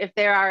wondering if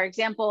there are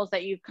examples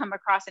that you've come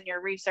across in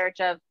your research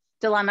of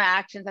dilemma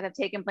actions that have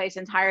taken place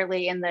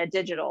entirely in the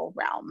digital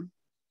realm.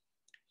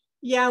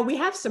 Yeah, we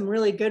have some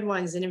really good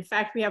ones. And in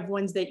fact, we have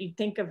ones that you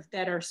think of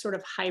that are sort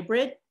of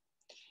hybrid.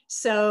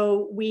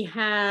 So we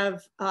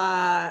have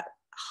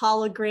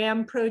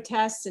hologram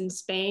protests in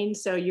Spain.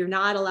 So you're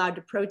not allowed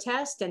to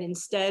protest. And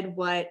instead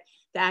what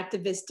the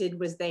activists did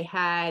was they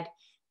had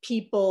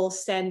people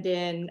send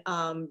in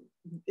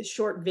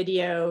short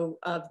video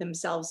of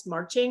themselves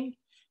marching,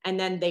 and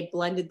then they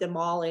blended them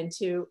all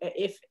into,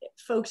 if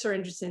folks are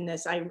interested in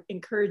this, I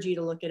encourage you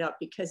to look it up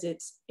because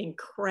it's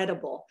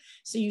incredible.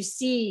 So you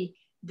see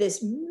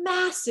this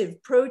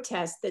massive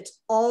protest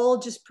that's all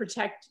just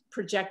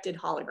projected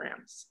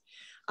holograms.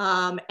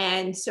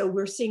 And so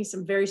we're seeing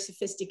some very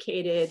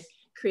sophisticated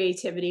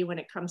creativity when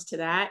it comes to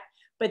that.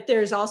 But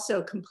there's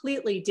also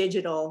completely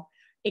digital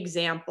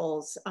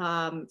examples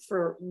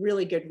for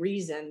really good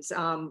reasons.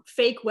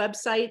 Fake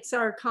websites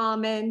are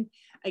common.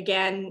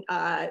 Again,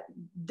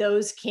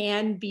 those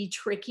can be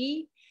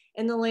tricky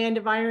in the land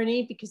of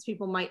irony because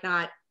people might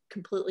not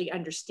completely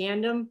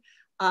understand them.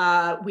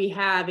 We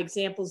have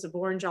examples of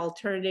Orange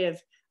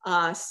Alternative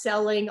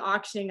selling,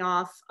 auctioning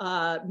off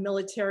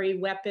military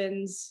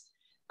weapons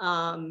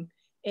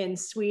in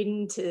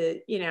Sweden to,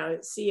 you know,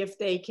 see if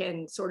they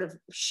can sort of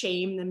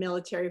shame the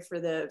military for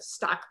the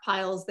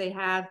stockpiles they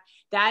have.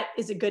 That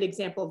is a good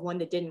example of one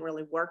that didn't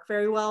really work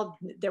very well.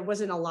 There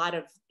wasn't a lot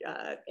of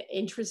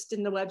interest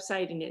in the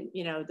website, and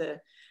you know,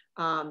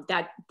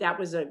 that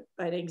was an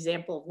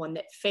example of one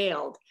that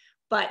failed.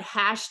 But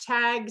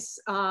hashtags,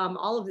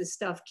 all of this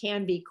stuff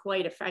can be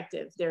quite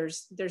effective.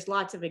 There's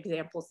lots of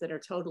examples that are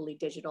totally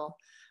digital,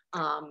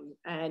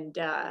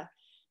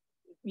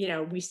 you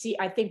know,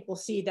 I think we'll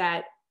see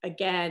that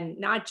again,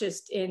 not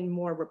just in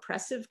more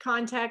repressive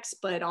contexts,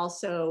 but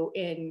also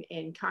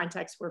in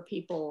contexts where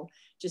people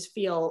just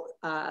feel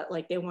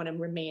like they want to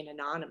remain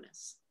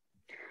anonymous.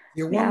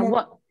 Yeah, one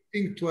more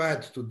thing to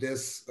add to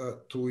this,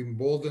 to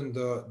embolden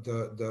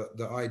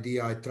the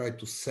idea I tried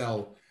to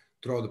sell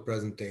throughout the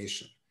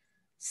presentation.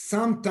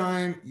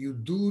 Sometimes you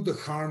do the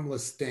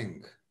harmless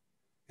thing,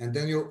 and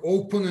then your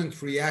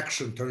opponent's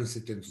reaction turns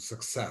it into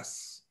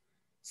success.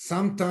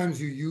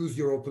 Sometimes you use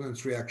your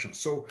opponent's reaction.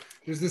 So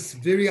there's this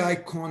very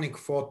iconic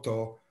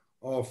photo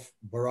of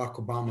Barack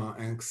Obama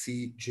and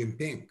Xi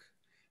Jinping.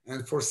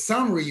 And for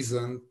some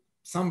reason,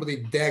 somebody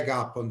dug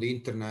up on the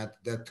internet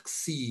that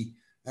Xi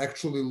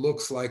actually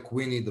looks like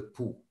Winnie the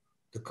Pooh,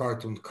 the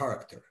cartoon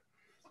character.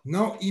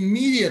 Now,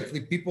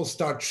 immediately people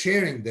start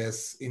sharing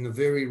this in a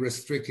very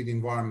restricted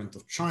environment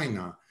of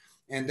China.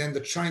 And then the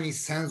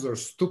Chinese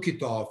censors took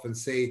it off and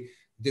say,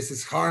 this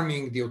is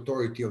harming the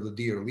authority of the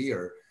dear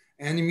leader.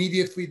 And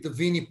immediately the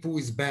Winnie Pooh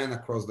is banned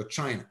across the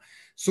China.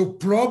 So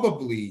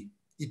probably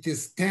it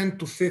is 10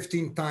 to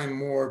 15 times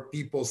more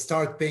people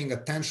start paying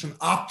attention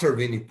after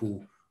Winnie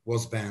Pooh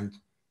was banned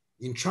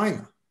in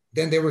China.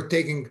 Then they were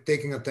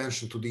taking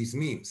attention to these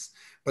memes.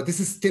 But this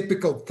is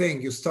typical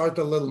thing. You start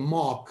a little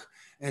mock,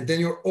 and then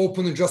your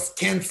opponent just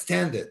can't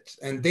stand it.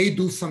 And they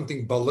do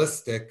something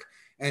ballistic,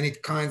 and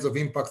it kind of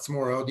impacts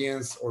more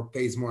audience or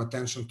pays more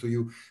attention to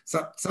you.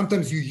 So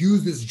sometimes you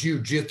use this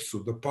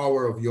jiu-jitsu, the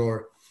power of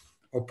your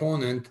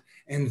opponent,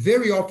 and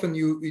very often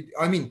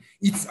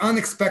it's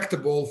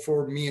unexpected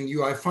for me and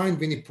you. I find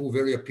Winnie Pooh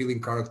very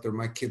appealing character.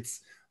 My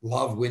kids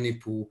love Winnie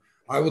Pooh.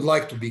 I would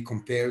like to be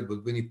compared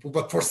with Winnie Pooh,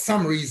 but for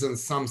some reason,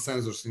 some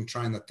censors in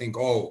China think,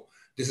 oh,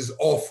 this is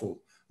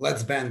awful.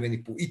 Let's ban Winnie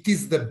Pooh. It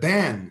is the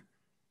ban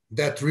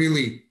that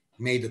really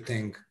made the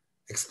thing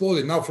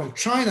explode. Now from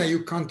China,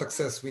 you can't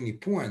access Winnie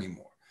Pooh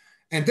anymore.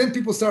 And then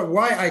people start,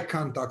 why I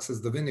can't access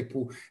the Winnie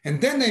Pooh?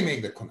 And then they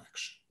make the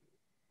connection.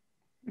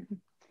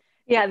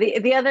 Yeah,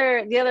 the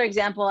other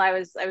example I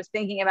was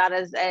thinking about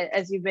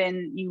as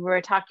you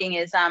were talking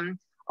is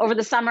over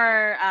the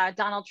summer,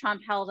 Donald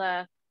Trump held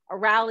a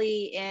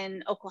rally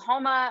in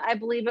Oklahoma, I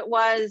believe it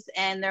was,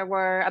 and there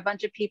were a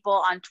bunch of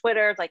people on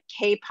Twitter, like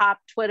K-pop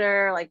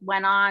Twitter, like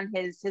went on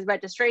his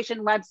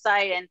registration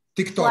website and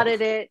TikTok.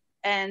 flooded it,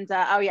 and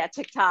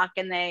TikTok,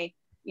 and they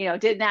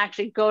didn't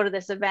actually go to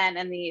this event,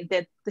 and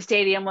the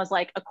stadium was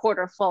like a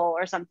quarter full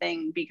or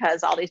something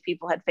because all these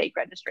people had fake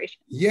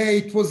registration. Yeah,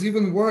 it was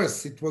even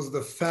worse. It was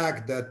the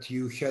fact that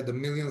you had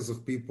millions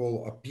of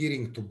people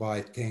appearing to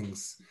buy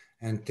things,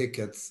 and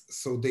tickets.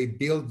 So they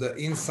built the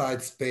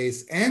inside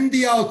space and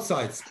the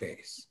outside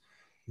space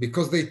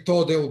because they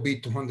thought there will be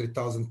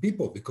 200,000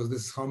 people, because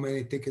this is how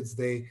many tickets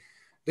they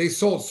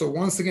sold. So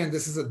once again,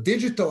 this is a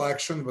digital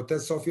action, but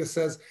as Sophia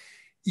says,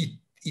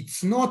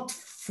 it's not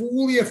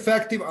fully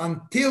effective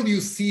until you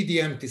see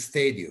the empty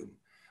stadium,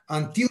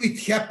 until it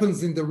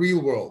happens in the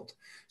real world.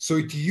 So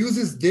it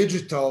uses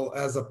digital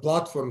as a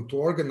platform to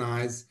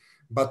organize,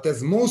 but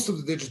as most of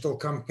the digital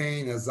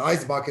campaign, as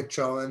Ice Bucket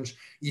Challenge,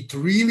 it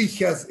really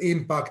has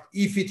impact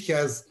if it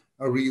has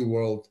a real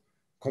world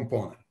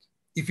component.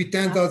 If it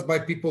ends out by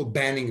people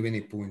banning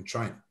Winnie Pooh in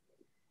China.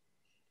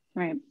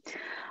 Right.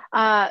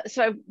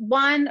 So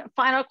one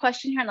final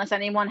question here, unless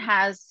anyone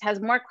has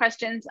more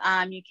questions,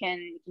 you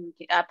can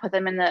put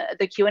them in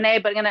the Q&A,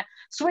 but I'm gonna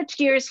switch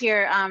gears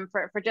here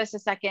for just a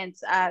second,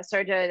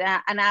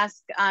 Srdja, and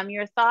ask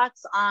your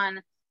thoughts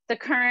on the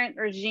current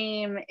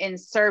regime in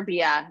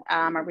Serbia.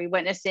 Are we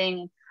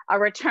witnessing a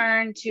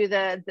return to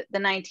the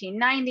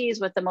 1990s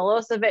with the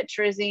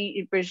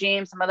Milosevic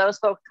regime, some of those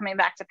folks coming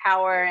back to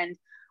power? And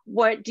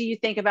what do you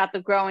think about the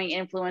growing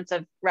influence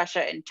of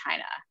Russia in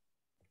China?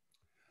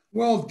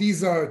 Well,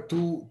 these are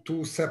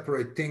two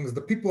separate things.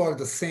 The people are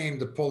the same,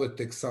 the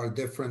politics are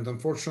different.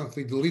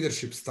 Unfortunately, the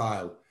leadership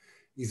style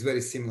is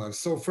very similar.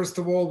 So first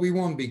of all, we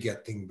won't be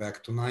getting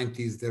back to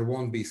 90s. There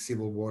won't be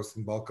civil wars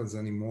in Balkans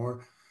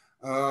anymore.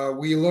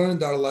 We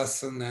learned our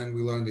lesson and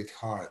we learned it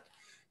hard.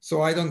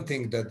 So I don't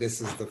think that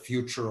this is the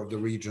future of the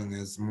region,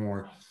 is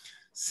more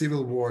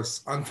civil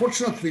wars.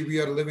 Unfortunately, we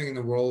are living in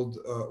a world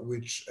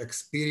which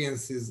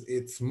experiences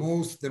its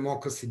most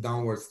democracy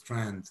downwards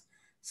trend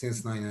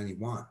since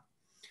 1991.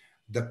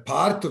 The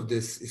part of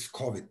this is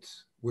COVID,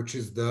 which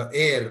is the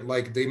air,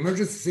 like the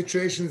emergency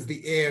situation is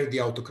the air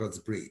the autocrats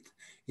breathe.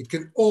 It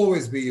can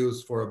always be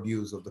used for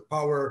abuse of the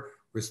power,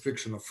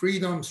 restriction of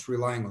freedoms,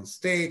 relying on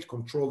state,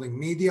 controlling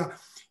media.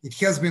 It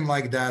has been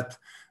like that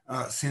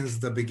since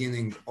the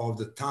beginning of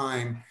the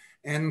time.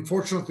 And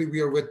unfortunately,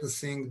 we are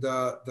witnessing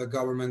the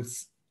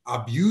governments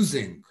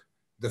abusing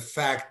the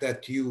fact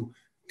that you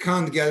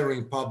can't gather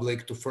in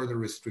public to further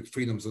restrict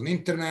freedoms on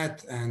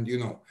internet. And, you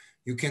know,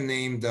 you can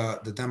name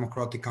the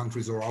democratic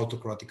countries or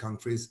autocratic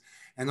countries.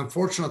 And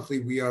unfortunately,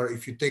 we are,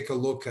 if you take a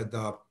look at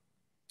the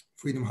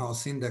Freedom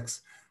House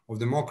Index of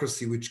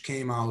Democracy, which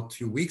came out a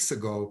few weeks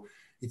ago,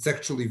 it's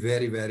actually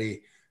very,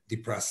 very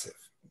depressive.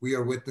 We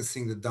are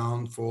witnessing the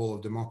downfall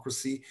of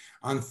democracy.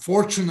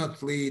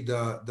 Unfortunately,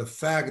 the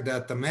fact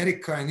that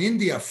America and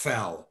India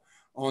fell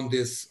on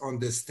this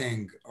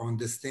thing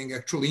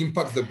actually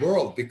impacts the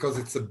world, because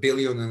it's 1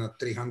 billion and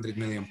 300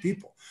 million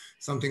people,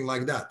 something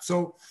like that.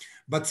 So,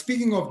 but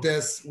speaking of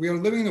this, we are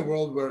living in a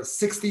world where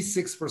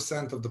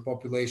 66% of the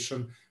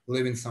population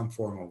live in some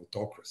form of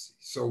autocracy.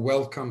 So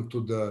welcome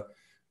to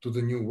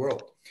the new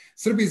world.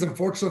 Serbia is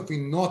unfortunately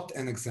not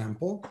an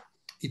example.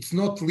 It's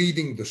not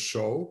leading the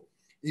show.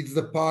 It's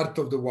the part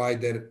of the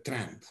wider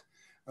trend.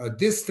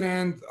 This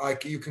trend,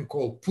 you can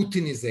call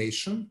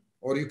Putinization,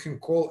 or you can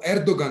call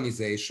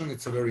Erdoganization.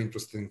 It's a very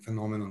interesting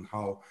phenomenon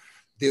how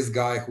this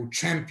guy who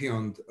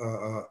championed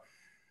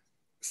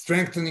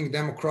strengthening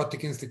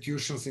democratic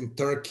institutions in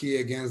Turkey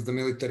against the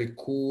military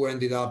coup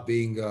ended up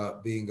being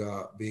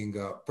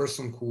a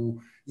person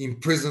who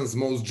imprisons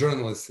most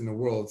journalists in the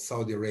world.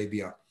 Saudi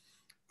Arabia,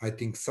 I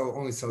think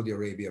only Saudi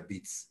Arabia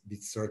beats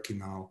Turkey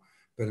now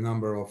per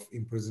number of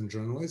imprisoned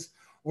journalists.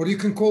 Or you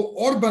can call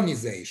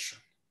Orbanization.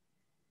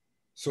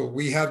 So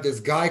we have this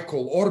guy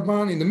called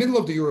Orban in the middle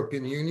of the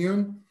European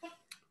Union.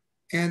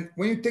 And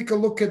when you take a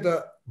look at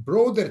the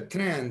broader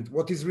trend,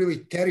 what is really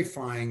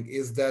terrifying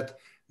is that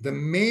the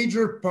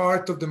major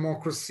part of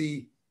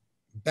democracy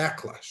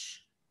backlash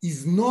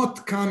is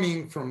not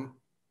coming from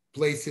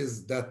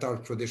places that are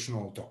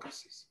traditional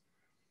autocracies.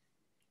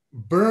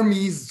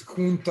 Burmese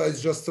junta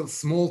is just a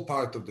small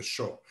part of the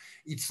show.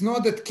 It's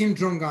not that Kim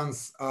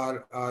Jong-uns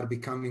are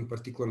becoming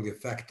particularly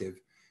effective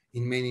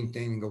in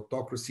maintaining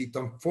autocracy. It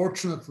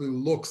unfortunately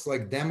looks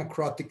like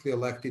democratically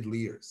elected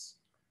leaders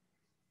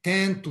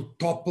tend to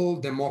topple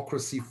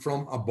democracy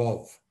from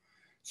above.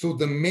 So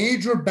the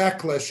major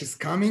backlash is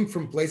coming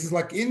from places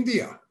like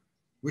India,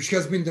 which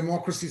has been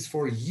democracies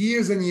for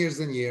years and years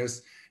and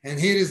years. And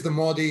here is the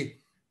Modi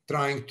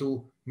trying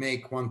to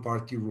make one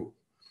party rule.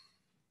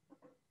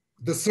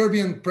 The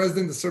Serbian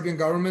president, the Serbian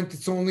government,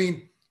 it's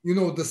only, you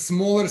know, the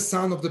smaller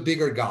son of the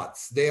bigger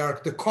gods. They are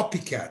the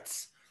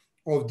copycats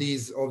of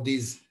these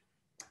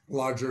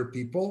larger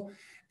people.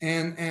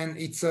 And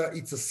it's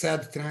a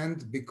sad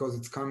trend because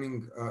it's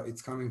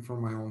coming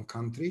from my own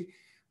country.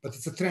 But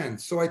it's a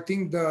trend. So I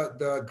think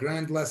the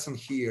grand lesson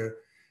here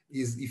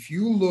is, if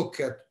you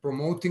look at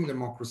promoting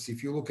democracy,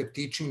 if you look at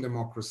teaching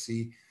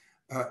democracy,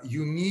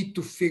 you need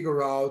to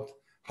figure out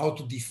how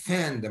to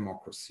defend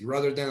democracy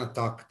rather than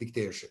attack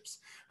dictatorships,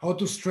 how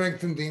to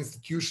strengthen the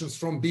institutions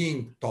from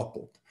being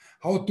toppled,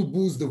 how to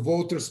boost the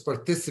voters'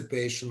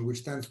 participation,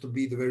 which tends to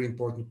be the very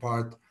important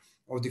part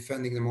of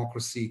defending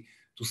democracy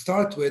to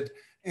start with,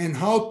 and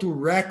how to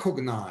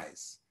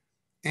recognize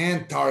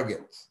and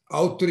target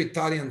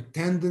authoritarian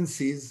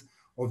tendencies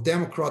of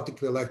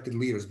democratically elected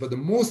leaders. But the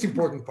most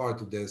important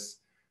part of this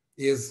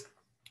is,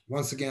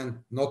 once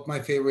again, not my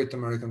favorite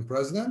American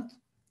president,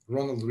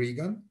 Ronald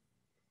Reagan,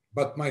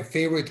 but my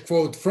favorite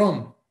quote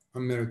from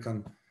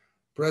American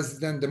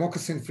president: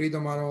 democracy and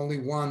freedom are only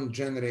one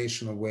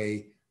generation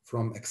away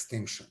from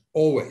extinction,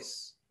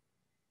 always.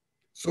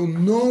 So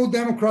no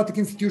democratic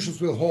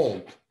institutions will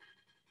hold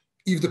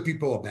if the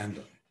people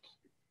abandon it.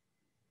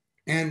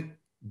 And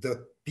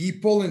the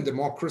people in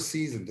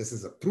democracies, and this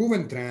is a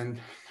proven trend,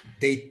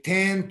 they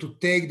tend to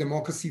take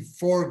democracy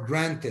for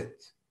granted.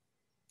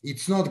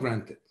 It's not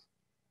granted.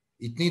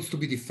 It needs to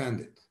be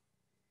defended.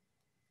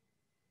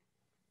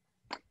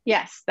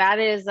 Yes, that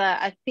is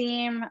a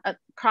theme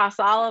across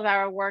all of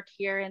our work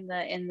here in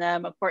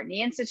the McCourtney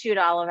Institute,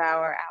 all of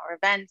our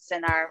events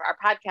and our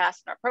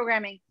podcasts and our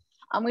programming.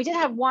 We did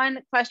have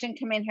one question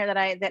come in here that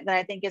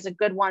I think is a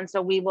good one,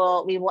 so we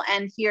will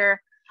end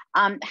here.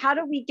 How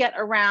do we get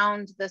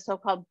around the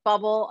so-called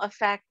bubble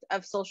effect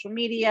of social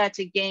media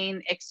to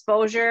gain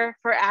exposure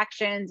for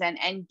actions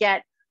and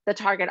get the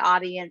target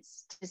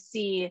audience to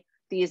see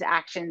these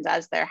actions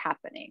as they're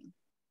happening?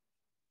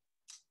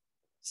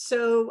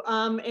 So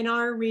in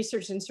our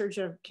research, and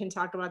Srdja can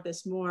talk about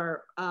this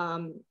more,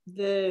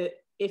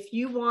 if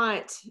you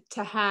want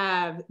to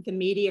have the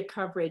media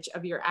coverage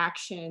of your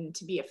action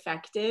to be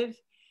effective,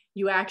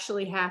 you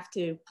actually have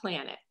to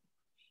plan it.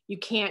 You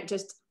can't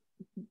just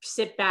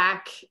sit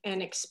back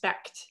and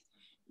expect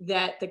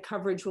that the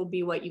coverage will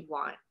be what you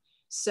want.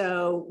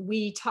 So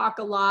we talk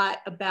a lot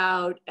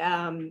about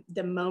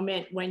the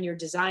moment when you're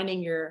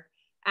designing your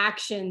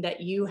action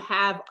that you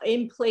have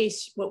in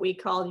place what we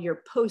call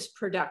your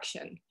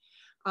post-production.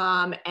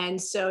 And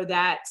so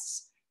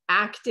that's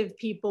active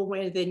people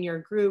within your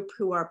group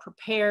who are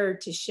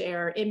prepared to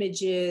share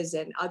images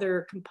and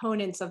other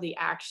components of the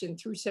action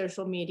through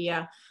social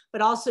media,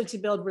 but also to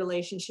build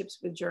relationships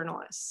with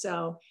journalists.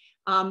 So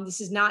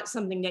this is not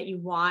something that you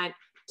want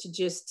to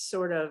just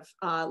sort of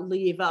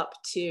leave up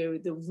to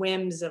the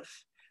whims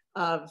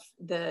of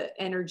the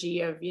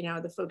energy of, you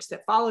know, the folks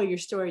that follow your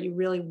story. You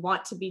really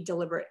want to be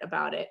deliberate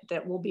about it.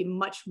 That will be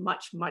much,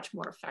 much, much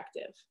more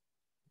effective.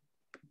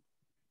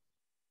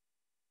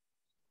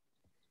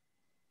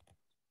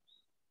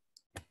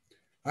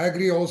 I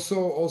agree.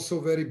 Also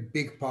very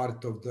big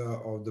part of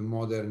the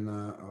modern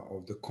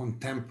of the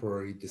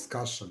contemporary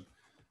discussion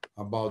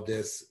about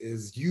this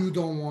is you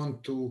don't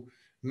want to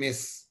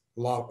miss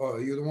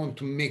you don't want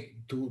to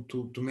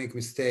make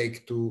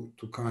mistake to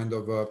kind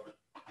of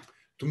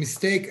to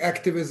mistake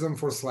activism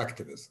for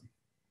selectivism.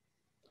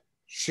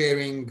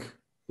 Sharing,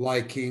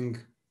 liking,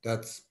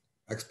 that's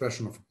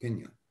expression of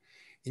opinion.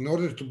 In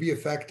order to be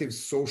effective,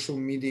 social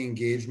media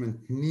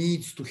engagement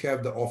needs to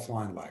have the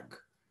offline leg.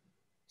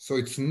 So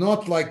it's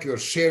not like you're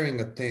sharing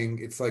a thing,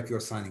 it's like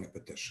you're signing a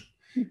petition.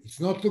 It's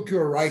not like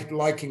you're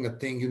liking a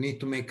thing, you need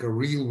to make a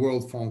real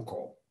world phone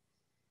call.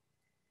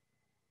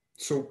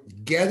 So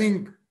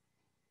getting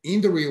in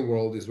the real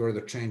world is where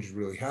the change is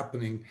really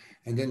happening.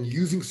 And then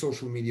using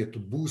social media to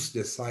boost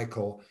this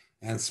cycle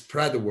and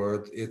spread the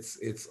word,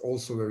 it's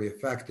also very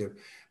effective.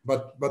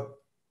 But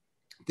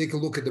take a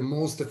look at the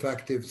most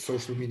effective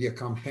social media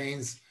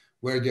campaigns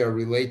where they are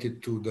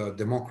related to the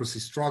democracy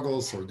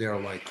struggles, or they're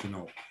like, you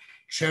know,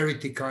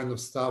 charity kind of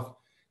stuff.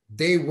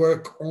 They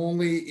work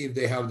only if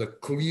they have the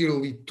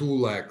clearly two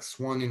legs,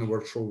 one in a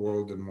virtual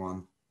world and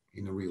one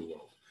in a real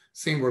world.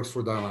 Same works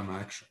for dilemma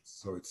actions.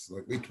 So it's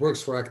like, it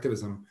works for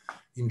activism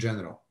in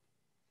general.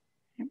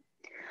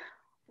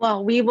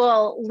 Well, we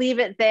will leave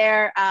it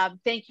there.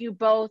 Thank you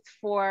both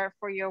for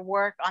your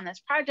work on this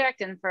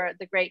project and for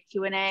the great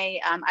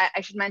Q&A.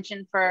 I should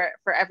mention for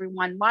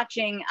everyone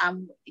watching,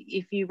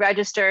 if you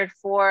registered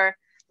for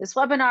this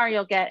webinar,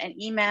 you'll get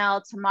an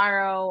email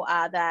tomorrow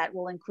that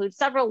will include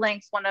several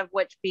links, one of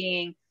which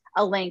being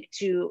a link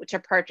to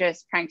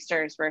purchase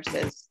Pranksters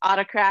versus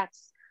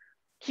Autocrats.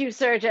 Cue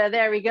Srdja,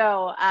 there we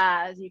go.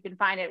 You can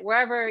find it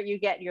wherever you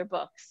get your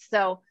books.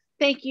 So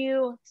thank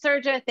you,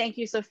 Srdja. Thank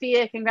you,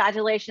 Sophia.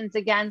 Congratulations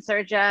again,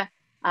 Srdja.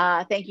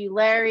 Thank you,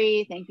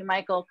 Larry. Thank you,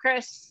 Michael,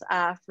 Chris,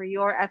 for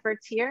your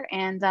efforts here.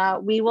 And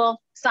we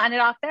will sign it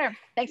off there.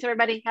 Thanks,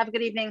 everybody. Have a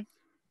good evening.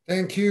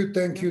 Thank you,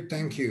 thank you,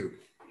 thank you.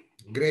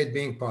 Great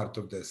being part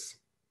of this.